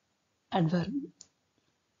adverb.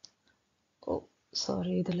 Oh,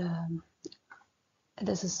 sorry, இதில்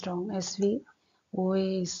this is wrong. SVOA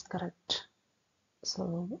is correct. So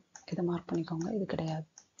இதை mark பண்ணிக்கோங்க, இது கிடையாது.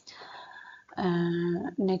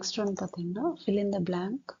 Next one பார்த்தீங்கன்னா fill in the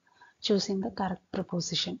blank choosing the correct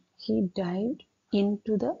preposition. He dived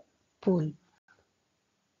into the pool.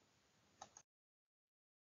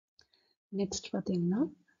 Next பார்த்தீங்கன்னா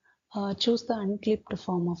choose the unclipped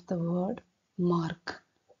form of the word mark.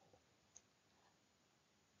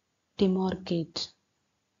 Demarcate.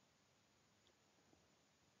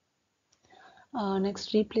 Next,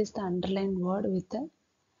 replace the underlined word with the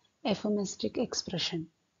euphemistic expression.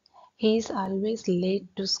 He is always late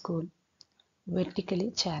to school. Vertically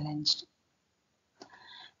challenged.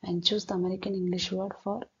 And choose the American English word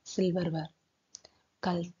for silverware.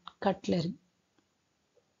 Cutlery.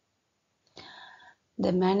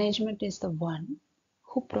 The management is the one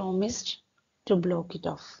who promised to block it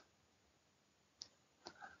off.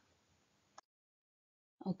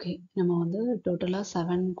 Okay, நம்ம வந்து டோட்டலாக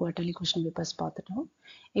 7 quarterly question papers பார்த்துட்டோம்.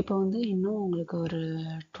 இப்போ வந்து இன்னும் உங்களுக்கு ஒரு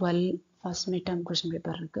 12 first mid term question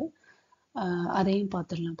paper இருக்குது. அதையும்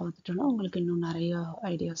பார்த்துட்டோம்னா உங்களுக்கு இன்னும் நிறைய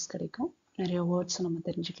ஐடியாஸ் கிடைக்கும், நிறைய வேர்ட்ஸ் நம்ம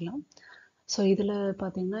தெரிஞ்சுக்கலாம். ஸோ இதில்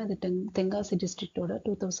பார்த்தீங்கன்னா இது Tenkasi டிஸ்ட்ரிக்டோட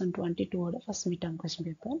 2022ஓட first mid term question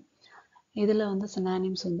paper. இதில் வந்து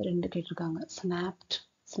சினானிம்ஸ் வந்து 2 கேட்டிருக்காங்க.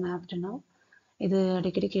 ஸ்னாப்ட்னா இது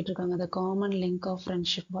அடிக்கடி கேட்டிருக்காங்க. The common link of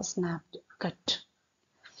friendship was snapped, cut.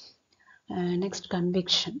 Next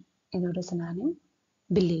conviction, இதோட சினானிம்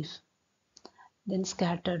பிலீஃப். தென்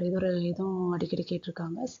ஸ்கேட்டர்ட், இதுவும் அடிக்கடி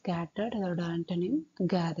கேட்டிருக்காங்க. ஸ்கேட்டர்ட், இதோட ஆன்டனிம்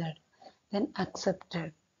கேதர்ட். தென்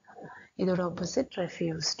அக்செப்டட், இதோட ஆப்போசிட்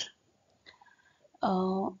ரெஃப்யூஸ்ட்.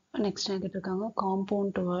 நெக்ஸ்ட் என்ன கேட்டிருக்காங்க,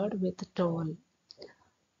 compound word with toll,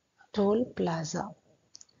 toll plaza.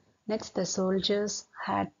 Next, the soldiers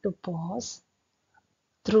had to pass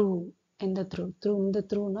through. இந்த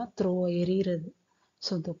throughனா throw எறிகிறது.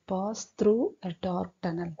 So the pass through a dark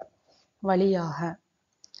tunnel, வழியாக,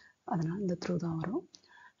 அதனால இந்த through தான் வரும்.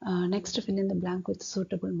 Next, fill in the blank with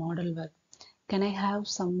suitable modal verb. Can I have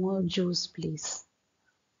some more juice please?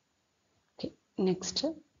 Okay. Next,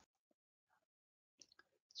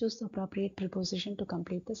 choose the appropriate preposition to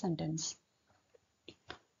complete the sentence.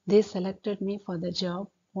 They selected me for the job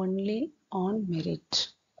only on merit.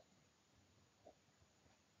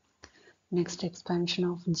 Next, expansion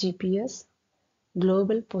of GPS,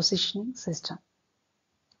 global positioning system.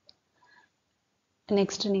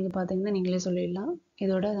 Next, நீங்கள் பார்த்தீங்கன்னா நீங்களே சொல்லிடலாம்.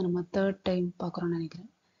 இதோட அதை நம்ம 3rd time பார்க்குறோம்னு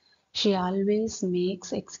நினைக்கிறேன். She always makes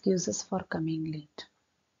excuses for coming late.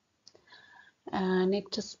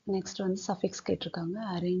 Next வந்து suffix கேட்டிருக்காங்க.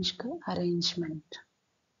 அரேஞ்ச்க்கு அரேஞ்ச்மெண்ட்.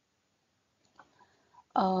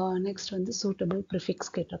 நெக்ஸ்ட் வந்து சூட்டபிள்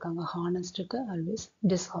ப்ரிஃபிக்ஸ் கேட்டிருக்காங்க. ஹானஸ்ட்டுக்கு ஆல்வேஸ்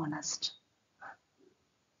டிஸ்ஹானஸ்ட்.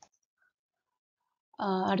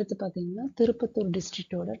 அடுத்து பார்த்தீங்கன்னா Tirupattur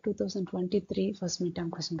டிஸ்ட்ரிக்டோட 2023 first mid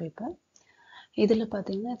term question paper. இதில்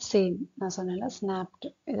பார்த்தீங்கன்னா சேம் நான் சொன்னேன்ல, ஸ்னாப்ட்,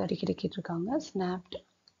 இது அடிக்கடி கேட்டிருக்காங்க. Snapped,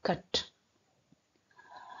 cut.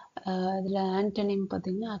 இதில் ஆன்டனிம்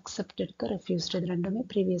பார்த்தீங்கன்னா அக்செப்டட்க்கு ரெஃப்யூஸ்ட், இது ரெண்டுமே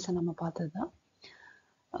ப்ரீவியஸாக நம்ம பார்த்தது தான்.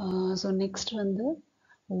 ஸோ நெக்ஸ்ட் வந்து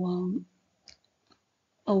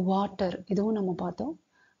வாட்டர், இதுவும் நம்ம பார்த்தோம்.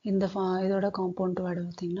 இதோட காம்பவுண்ட் வேர்டு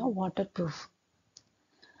பார்த்தீங்கன்னா வாட்டர் ப்ரூஃப்.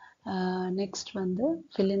 நெக்ஸ்ட் வந்து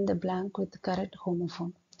fill in the blank with correct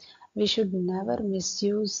homophone. We should never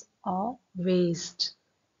misuse or waste.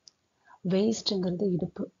 வேஸ்ட்டுங்கிறது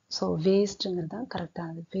இடுப்பு, ஸோ வேஸ்ட்டுங்கிறது தான்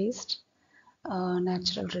கரெக்டானது. Waste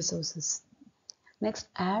natural resources. Next,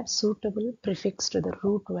 add suitable prefix to the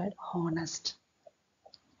root word honest.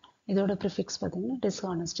 இதோட prefix பார்த்தீங்கன்னா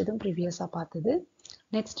dishonest, இதுவும் ப்ரீவியஸாக பார்த்தது.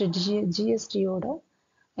 Next ஜிஎஸ்டியோட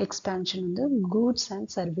expansion வந்து goods and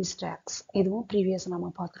service tax, இதுவும் ப்ரீவியஸாக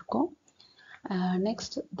நம்ம பார்த்துருக்கோம்.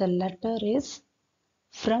 Next the letter is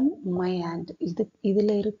from my hand,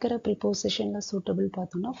 இதில் இருக்கிற ப்ரிப்போசிஷனில் சூட்டபிள்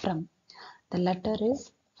பார்த்தோம்னா from. the letter is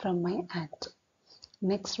from my hand.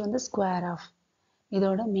 Next வந்து ஸ்கொயர் ஆஃப்,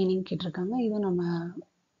 இதோட மீனிங் கேட்டிருக்காங்க. இதுவும் நம்ம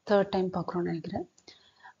தேர்ட் டைம் பார்க்குறோன்னு நினைக்கிறேன்.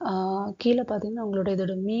 கீழே பார்த்தீங்கன்னா உங்களோட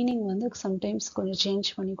இதோட மீனிங் வந்து சம்டைம்ஸ் கொஞ்சம் சேஞ்ச்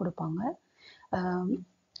பண்ணி கொடுப்பாங்க.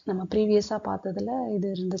 நம்ம ப்ரீவியஸாக பார்த்ததில் இது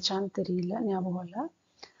இருந்துச்சான்னு தெரியல, ஞாபகம் இல்லை,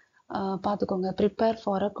 பார்த்துக்கோங்க. ப்ரிப்பேர்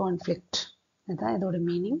ஃபார் அ கான்ஃப்ளிக்ட், இதுதான் இதோட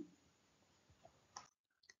மீனிங்.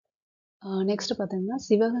 நெக்ஸ்ட் பார்த்தீங்கன்னா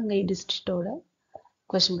சிவகங்கை டிஸ்ட்ரிக்டோட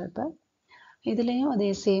கொஷின் பேப்பர். இதுலேயும் அதே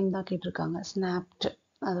சேம் தான் கேட்டிருக்காங்க. ஸ்னாப்ட்,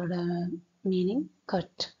 அதோட மீனிங்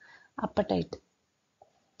கட். அப்படைட்,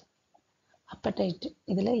 அப்படைட்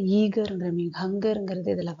இதில் ஈகருங்கிற மீனிங்,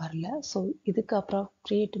 ஹங்கருங்கிறது இதில் வரல. ஸோ இதுக்கு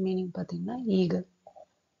அப்ராப்ரியேட் மீனிங் பார்த்தீங்கன்னா ஈகர்.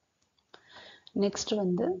 நெக்ஸ்ட்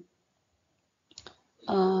வந்து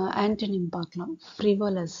ஆன்டனிம் பார்க்கலாம்.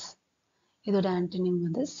 ஃப்ரிவலஸ், இதோட ஆன்டனிம்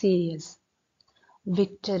வந்து serious.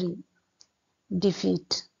 Victory,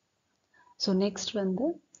 defeat. So next வந்து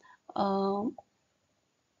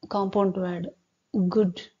காம்பவுண்ட் வேர்டு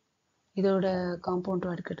குட், இதோட காம்பவுண்ட்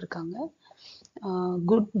வேர்டு கேட்டிருக்காங்க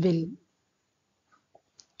good will.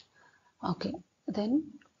 Okay, then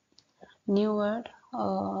new word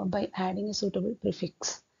by adding a suitable prefix.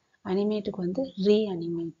 Animate-க்கு வந்து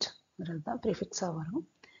reanimate தான் ப்ரிஃபிக்ஸாக வரும்.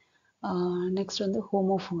 நெக்ஸ்ட் வந்து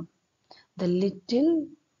homophone. the little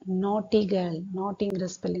naughty girl, நாட்டிங்கிற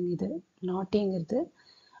spelling இது, நாட்டிங்கிறது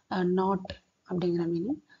நாட் அப்படிங்கிற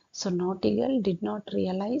meaning. So naughty girl did not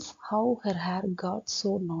realize how her hair got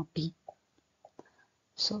so naughty.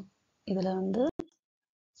 So இதில் வந்து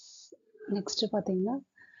next பார்த்தீங்கன்னா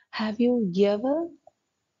have you ever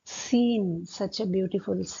seen such a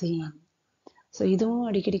beautiful scene? So இதுவும்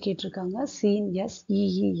அடிக்கடி கேட்டிருக்காங்க. seen,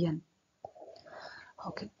 SEEN.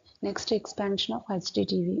 Okay, next expansion of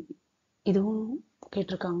HDTV, இதுவும்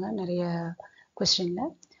கேட்டிருக்காங்க நிறைய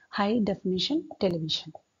கொஸ்டினில். High definition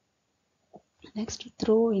television. Next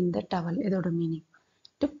throw இன் த டவல், இதோட meaning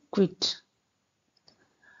to quit.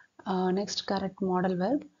 Next correct model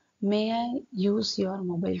verb May I use your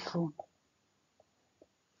mobile phone.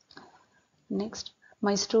 Next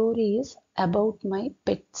my story is about my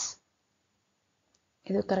pets,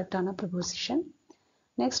 இது கரெக்டான preposition.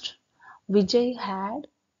 Next Vijay had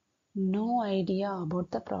no idea about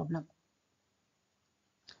the problem,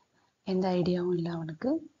 எந்த ஐடியாவும் இல்லை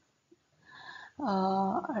அவனுக்கு.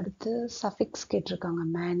 அடுத்து suffix கேட்டிருக்காங்க.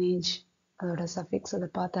 Manage, அதோட சஃபிக்ஸ் அதை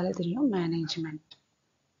பார்த்தாலே தெரியும், மேனேஜ்மெண்ட்.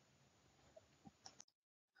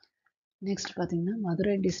 நெக்ஸ்ட் பார்த்தீங்கன்னா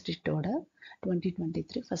Madurai டிஸ்ட்ரிக்டோட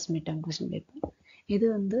 2023 first mid term question paper. இது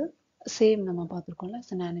வந்து சேம் நம்ம பார்த்துருக்கோம்ல,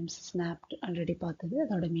 சினானிம்ஸ் ஸ்னாப்ட் ஆல்ரெடி பார்த்தது,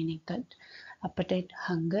 அதோட meaning cut. Appetite,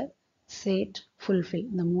 hunger, chat, fulfil,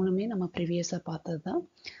 இந்த மூணுமே நம்ம ப்ரீவியஸாக பார்த்தது தான்.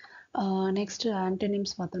 நெக்ஸ்ட்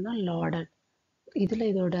ஆன்டனிம்ஸ் பார்த்தோம்னா லாடட், இதில்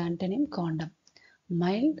இதோட ஆன்டனிம் காண்டம்.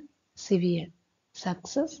 Mild, severe,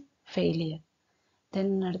 success, failure.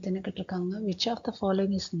 தென் அடுத்து என்ன கேட்டிருக்காங்க, which of the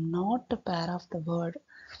following is not a pair of the word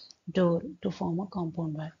door to form a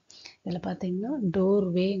compound word. இதில் பார்த்தீங்கன்னா டோர்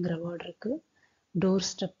வேங்கிற வேர்ட் இருக்குது, டோர்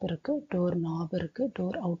ஸ்டெப் இருக்குது, டோர் நாப் இருக்குது,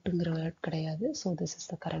 டோர் அவுட்டுங்கிற வேர்ட் கிடையாது. So this is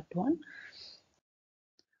the correct one.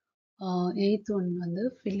 Eighth one வந்து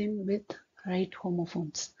fill in with right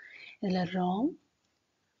homophones. இதில் Ram,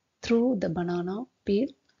 through the banana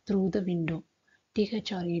feel, through the window,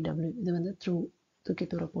 THREW, இது வந்து த்ரூ, தூக்கி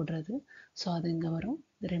தூர போடுறது, ஸோ அது இங்கே வரும்.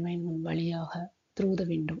 ரிமைன் ஒன் வழியாக, த்ரூ த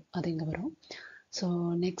விண்டோ, அது இங்கே வரும். ஸோ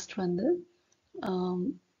நெக்ஸ்ட் வந்து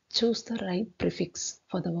choose the right prefix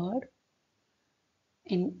for the word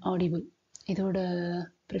inaudible, இதோட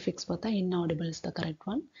ப்ரிஃபிக்ஸ் பார்த்தா inaudible is the correct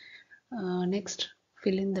one. Next,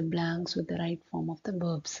 fill in the blanks with the right form of the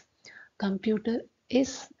verbs. Computer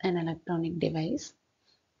is an electronic device.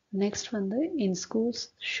 Next வந்து in schools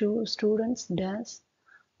students does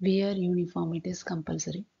wear uniform, it is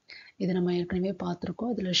compulsory. இது நம்ம ஏற்கனவே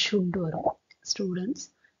பார்த்துருக்கோம், இதில் should வரும். Students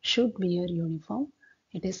should wear uniform.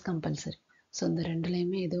 It is compulsory. So இந்த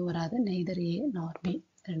ரெண்டுலேயுமே எதுவும் வராது, நெய்தர் ஏ நார் பி,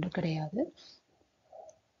 ரெண்டும் கிடையாது.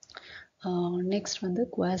 நெக்ஸ்ட் வந்து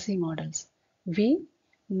quasi models. We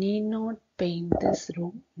need not paint this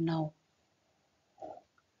room now.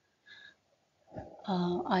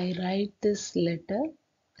 I write this letter,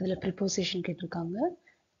 இதில் ப்ரிப்போசிஷன் கேட்டிருக்காங்க,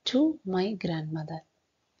 to my grandmother.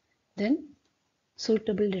 Then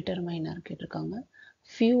suitable determiner கேட்டிருக்காங்க,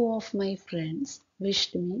 few of my friends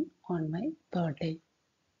wished me on my birthday.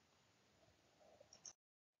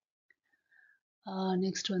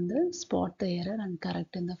 Next வந்து spot the error and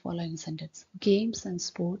correct in the following sentence. Games and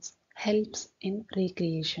sports helps in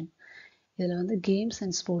recreation. இதில் வந்து games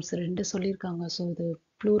and sports ரெண்டு சொல்லியிருக்காங்க. So இது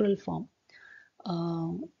plural form,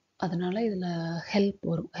 அதனால் இதில் help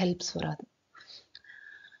வரும், helps வராது.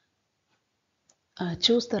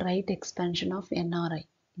 Choose the right expansion of NRI,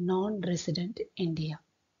 non-resident India.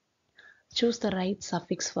 Choose the right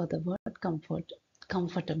suffix for the word comfort,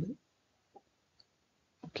 comfortable.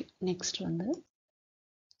 Okay, next வந்து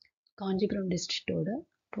காஞ்சிபுரம் டிஸ்ட்ரிக்டோட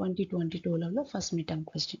 2022 உள்ள ஃபர்ஸ்ட் மீட்டம்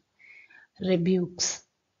கொஸ்டின். ரெபியூக்ஸ்,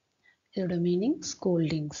 இதோட மீனிங்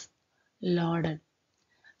ஸ்கோல்டிங்ஸ். லார்டட்,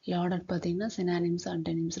 லார்டட் பார்த்தீங்கன்னா சினானிம்ஸ்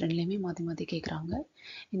ஆண்டனிம்ஸ் ரெண்டுலேயுமே மாற்றி மாற்றி கேட்குறாங்க.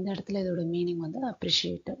 இந்த இடத்துல இதோட மீனிங் வந்து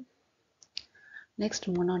அப்ரிஷியேட்டட். நெக்ஸ்ட்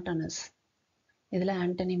மொனாட்டனஸ், இதில்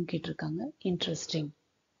ஆண்டனிம் கேட்டிருக்காங்க, இன்ட்ரெஸ்டிங்.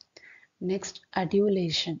 நெக்ஸ்ட்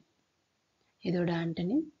அடியூலேஷன், இதோட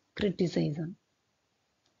antonym criticism.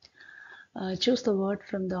 Choose the word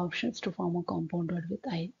from the options to form a compound word with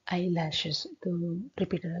eyelashes. இது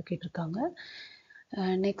ரிப்பீட்டடாக கேட்டிருக்காங்க.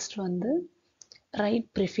 நெக்ஸ்ட் வந்து ரைட்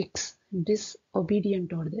ப்ரிஃபிக்ஸ்,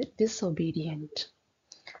 disobedient ஓடுது, disobedient.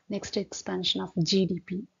 Next expansion of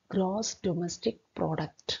GDP, gross domestic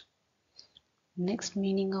product. Next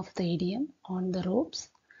meaning of the idiom on the ropes,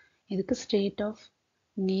 இதுக்கு state of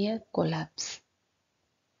near collapse.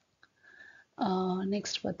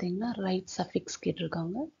 Next பார்த்தீங்கன்னா right suffix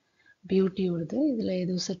கேட்டிருக்காங்க, beauty வருது, இதில்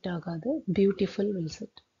எதுவும் செட் ஆகாது, beautiful will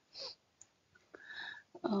set.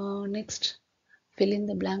 Next fill in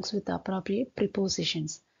the blanks with appropriate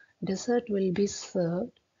prepositions. Dessert will be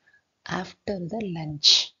served after the lunch.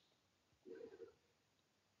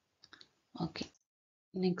 Okay,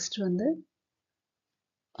 next வந்து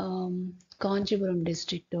Kanchipuram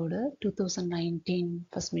டிஸ்ட்ரிக்டோட 2019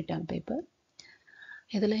 first midterm paper.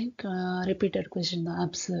 இதுலையும் repeated question தான்.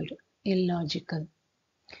 Absurd, illogical.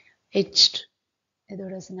 Etched,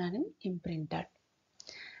 இதோட synonym imprinted.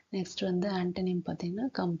 Next வந்து antonym பார்த்தீங்கன்னா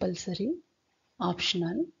compulsory,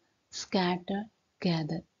 optional, scatter,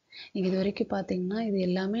 gather. நீங்கள் இது வரைக்கும் பார்த்தீங்கன்னா இது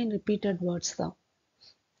எல்லாமே ரிப்பீட்டட் வேர்ட்ஸ் தான்.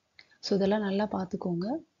 ஸோ இதெல்லாம் நல்லா பார்த்துக்கோங்க,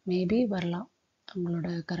 மேபி வரலாம் உங்களோட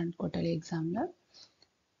கரண்ட் குவார்ட்டர்லி எக்ஸாமில்.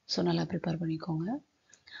 ஸோ நல்லா ப்ரிப்பேர் பண்ணிக்கோங்க.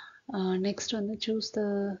 நெக்ஸ்ட் வந்து choose the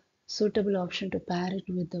suitable option to pair it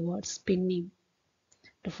with the word spinning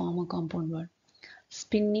to form a compound word.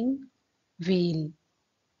 Spinning wheel.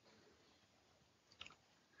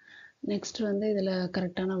 Next வந்து இதில்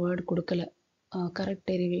கரெக்டான வேர்டு கொடுக்கல, correct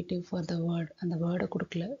derivative for the word, அந்த வேர்டை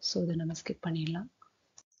கொடுக்கல. ஸோ இதை நம்ம ஸ்கிப் பண்ணிடலாம்.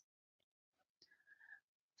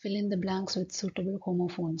 Fill in the blanks with suitable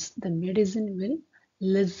homophones. The medicine will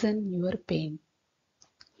lessen your pain.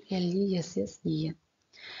 LESSEN.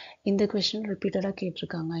 இந்த கொஷின் ரிப்பீட்டடாக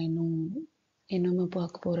கேட்டிருக்காங்க, இன்னுமே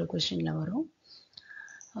பார்க்க போகிற கொஷினில் வரும்.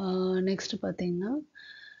 நெக்ஸ்ட் பார்த்தீங்கன்னா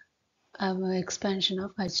expansion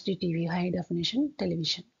of HDTV, high definition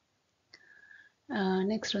television.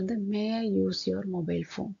 Next வந்து மே ஐ யூஸ் யுவர் மொபைல்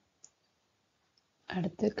ஃபோன்.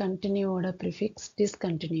 அடுத்து கண்டினியூவோட prefix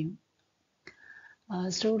discontinue.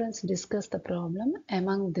 Students discuss the problem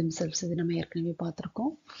among themselves, இது நம்ம ஏற்கனவே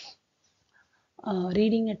பார்த்துருக்கோம்.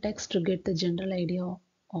 Reading a text to get the general idea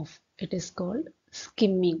of it is called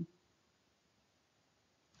skimming.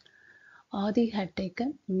 Adi had taken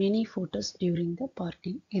many photos during the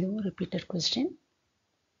party. இதுவும் repeated question.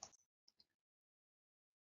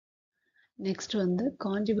 Next வந்து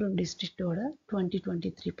Kanchipuram டிஸ்ட்ரிக்டோட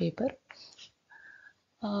 2023 paper.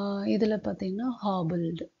 இதில் பார்த்தீங்கன்னா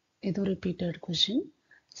ஹாபிள்டு, இது repeated question.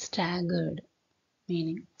 Staggered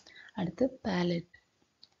meaning. அடுத்து ballot,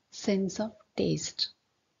 sense of taste.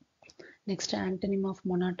 Next antonym of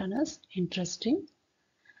monotonous, interesting.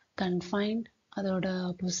 Confined, அதோட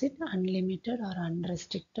opposite unlimited R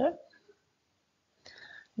unrestricted.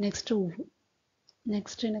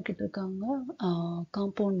 Next என்ன கேட்டிருக்காங்க,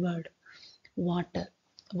 compound word water,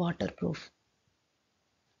 waterproof.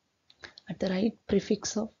 At the right prefix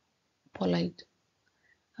of polite,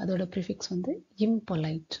 அதோட prefix வந்து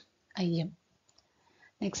impolite, IM.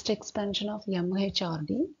 Next expansion of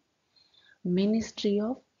MHRD, Ministry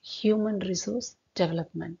of Human Resource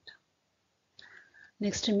Development.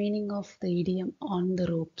 Next meaning of the idiom on the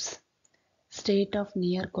ropes, state of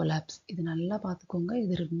near collapse. இது நல்லா பார்த்துக்கோங்க.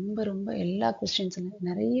 இது ரொம்ப ரொம்ப எல்லா கொஸ்டின்ஸும்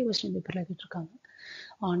நிறைய கொஸ்டின் பேப்பரில் கேட்டிருக்காங்க.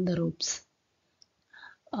 On the ropes.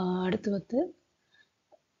 அடுத்து வந்து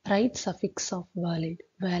right suffix of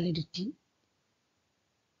validity.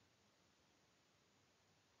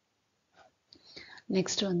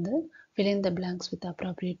 Next வந்து fill in the blanks with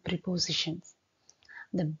appropriate prepositions.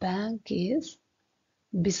 The bank is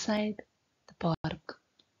beside the park.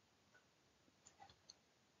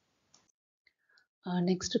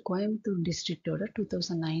 Next Coimbatore டிஸ்ட்ரிக்டோட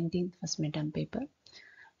 2019 first mid term paper.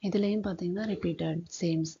 இதுலேயும் பார்த்தீங்கன்னா ரிப்பீட்டட்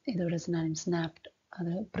சேம்ஸ். இதோட ஸ்னாப்ட்,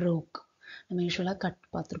 அது ப்ரோக். நம்ம யூஸ்வலாக கட்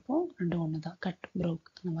பார்த்துருப்போம், ரெண்டும் ஒன்று தான். கட், ப்ரோக்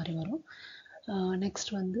அந்த மாதிரி வரும்.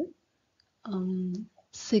 நெக்ஸ்ட் வந்து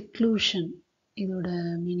செக்லூஷன். இதோட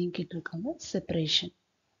மீனிங் கேட்டிருக்காங்க, செப்பரேஷன்.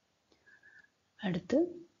 அடுத்து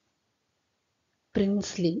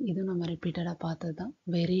பிரின்ஸ்லி, இதுவும் நம்ம ரிப்பீட்டடாக பார்த்தது தான்,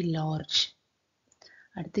 வெரி லார்ஜ்.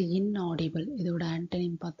 அடுத்து இன்ஆடிபிள், இதோட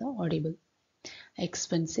ஆன்டனிம் பார்த்தா audible.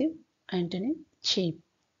 Expensive, antonym cheap.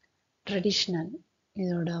 Traditional,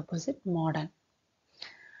 இதோட ஆப்போசிட் மாடர்ன்.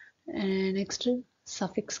 நெக்ஸ்ட்டு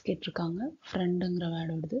சஃபிக்ஸ் கேட்டிருக்காங்க, ஃப்ரெண்டுங்கிற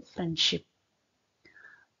வேர்டோடது ஃப்ரெண்ட்ஷிப்.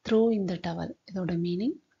 த்ரோ இன் த டவல், இதோட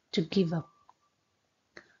meaning to give up.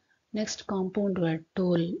 Next compound word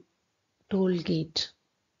tollgate.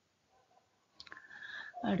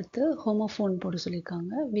 அடுத்து ஹோமோஃபோன் போட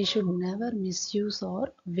சொல்லியிருக்காங்க. we should never misuse or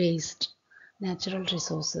waste natural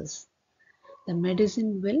resources. the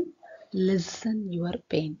medicine will lessen your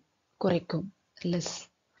pain. குறைக்கும், less.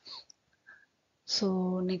 So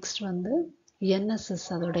next வந்து NSS,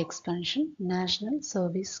 அதோட எக்ஸ்பென்ஷன் national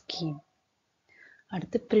service scheme.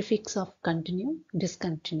 அடுத்து prefix of continue,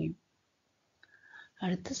 discontinue.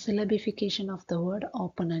 அடுத்து syllabification of the word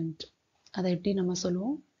opponent. அதை எப்படி நம்ம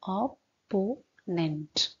சொல்லுவோம்,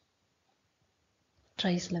 ஆப்போனென்ட்.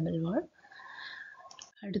 ட்ரைசிலபிள் வேர்ட்.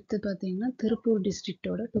 அடுத்து பார்த்தீங்கன்னா திருப்பூர்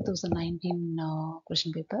டிஸ்ட்ரிக்டோட 2019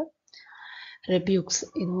 கொஷின் பேப்பர். ரெபியூக்ஸ்,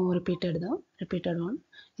 இதுவும் ரிப்பீட்டட் ஒன்.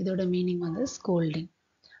 இதோட மீனிங் வந்து scolding.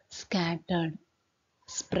 Scattered,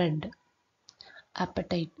 spread,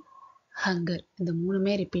 appetite, hunger. இந்த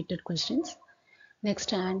மூணுமே repeated questions.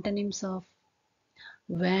 Next antonyms of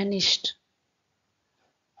vanished.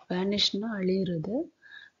 வேனிஷ்ட்னா அழியிறது,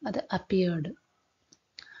 அது அப்பியர்டு,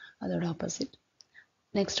 அதோட opposite.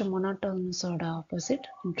 Next மொனோட்டோனஸோட opposite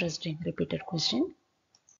interesting, repeated question.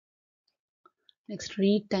 Next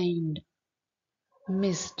retained,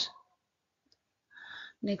 mist.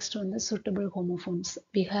 Next வந்து suitable homophones.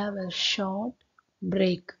 we have a short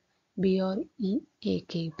break,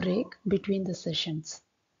 break, break between the sessions.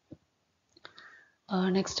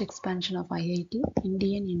 Next expansion of IIT,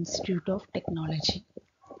 Indian Institute of Technology.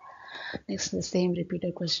 Next the same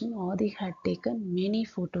repeated question. Adi had taken many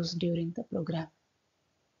photos during the program.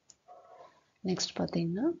 Next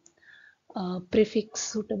பார்த்தீங்கன்னா prefix,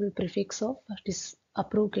 suitable prefix of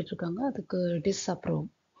disapprove கேட்டிருக்காங்க, அதுக்கு disapprove.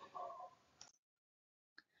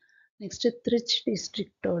 Next Trichy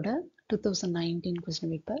டிஸ்ட்ரிக்டோட 2019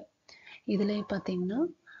 question paper. இதில் பார்த்தீங்கன்னா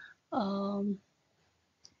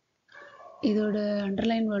இதோட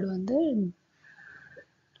underline word வந்து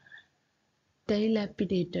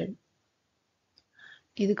டைலாபிடேட்டட்.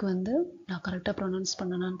 இதுக்கு வந்து நான் கரெக்டாக ப்ரொனவுன்ஸ்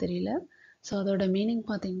பண்ணனான்னு தெரியல. ஸோ அதோட மீனிங்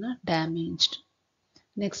பார்த்தீங்கன்னா damaged.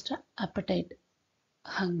 Next appetite,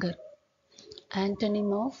 hunger.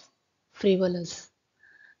 Antonym of ஃப்ரிவலஸ்,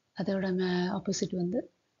 அதோட ஆப்போசிட் வந்து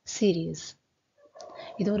சீரியஸ்.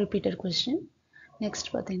 இது ஒரு ரிப்பீட்டட் கொஸ்டின். நெக்ஸ்ட்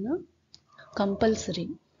பார்த்தீங்கன்னா compulsory,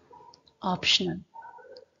 optional.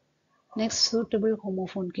 Next suitable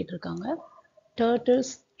homophone கேட்டிருக்காங்க.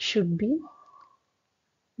 Turtles should be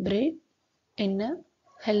bred in a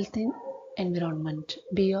healthy environment.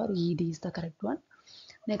 BRED is the correct one.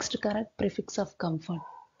 Next correct prefix of comfort,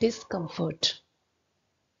 discomfort.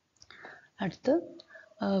 அடுத்து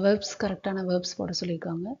verbs, கரெக்டான verbs போட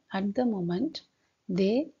சொல்லியிருக்காங்க. At the moment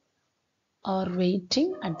they are waiting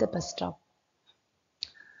at the bus stop.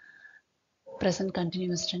 Present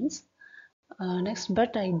continuous tense. Next,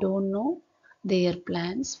 but I don't know their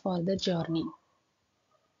plans for the journey.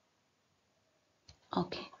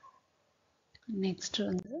 Okay. Next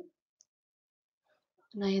வந்து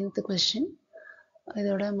 9th question.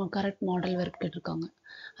 இதோட correct model verb கேட்டிருக்காங்க.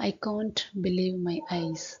 I can't believe my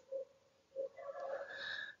eyes.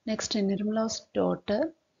 Next, Nirmala's daughter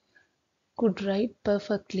could write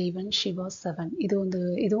perfectly when she was 7.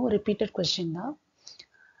 இதுவும் repeated question தான்.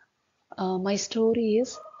 My story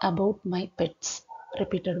is about my pets.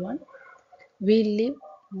 Repeated one. We live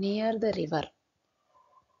near the river.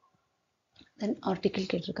 Then article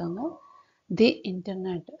கேட்டிருக்காங்க. The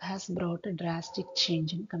internet has brought a drastic change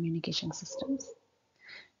in communication systems.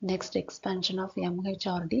 Next, expansion of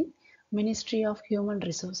MHRD, Ministry of Human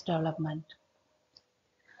Resource Development.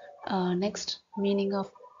 Next, meaning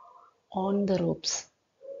of on the ropes.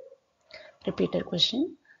 Repeated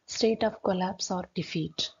question. State of collapse or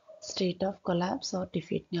defeat. State of collapse or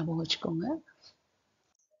defeat ஞாபகம் வச்சுக்கோங்க.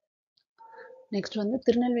 Next வந்து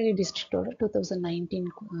Tirunelveli டிஸ்ட்ரிக்டோட 2019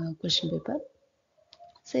 question paper.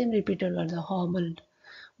 Same repeated word, hobbled,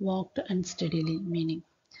 walked unsteadily meaning.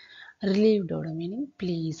 Relieved ஓட meaning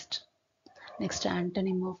pleased. Next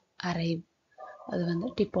antonym of arrive, அது வந்து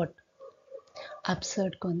depart.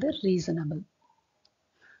 Absurdக்கு வந்து reasonable.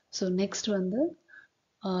 So next வந்து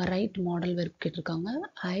right model verb கேட்டிருக்காங்க.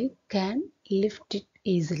 I can lift it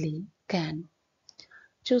easily. Can.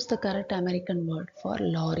 Choose the correct American word for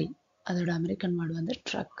lorry. அதோட American word வந்து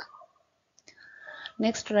truck.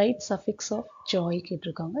 Next right suffix of joy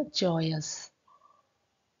கேட்டிருக்காங்க. Joyous.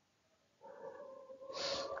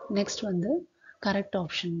 Next வந்து correct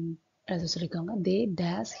option அது சொல்லிருக்காங்க. They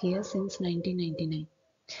dash here since 1999.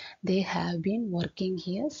 They have been working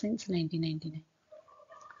here since 1999.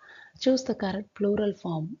 Choose the correct plural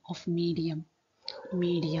form of medium.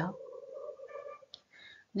 Media.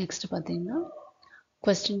 Next பார்த்தீங்கன்னா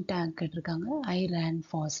question tag கேட்டிருக்காங்க. I ran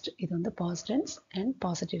fast. இது வந்து past tense and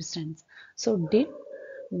positive tense. So did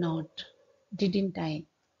not. Didn't I.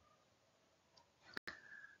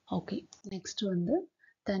 Okay. Next வந்து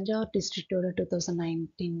Thanjavur டிஸ்ட்ரிக்டோட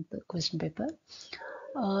 2019 question paper.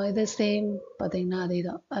 இது same பார்த்தீங்கன்னா அதே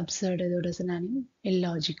தான். Absurd இதோட synonym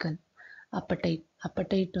illogical. appetite.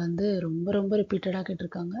 appetite வந்து ரொம்ப ரிப்பீட்டடாக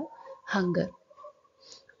கேட்டிருக்காங்க. hunger.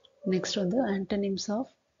 Next வந்து antonyms of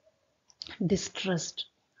distressed,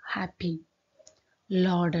 happy,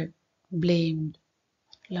 lauded, blamed.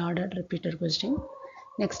 Lauded repeated question.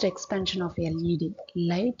 Next expansion of LED,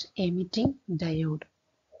 light emitting diode.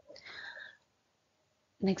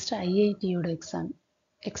 Next IIT ஓட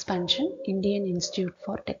expansion, Indian Institute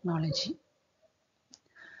for Technology.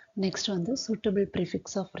 Next வந்து suitable prefix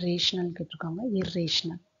of rational கேட்டிருக்காங்க.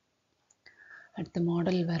 irrational. At the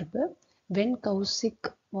model verb, when Kaushik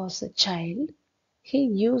was a child, he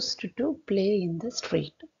used to play in the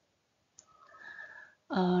street.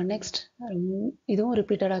 Next, இதுவும்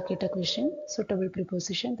repeated கேட்ட question. Suitable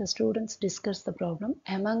preposition, the students discuss the problem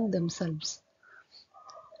among themselves.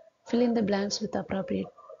 Fill in the blanks with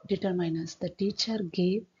appropriate determiners. The teacher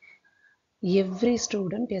gave every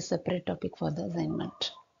student a separate topic for the assignment.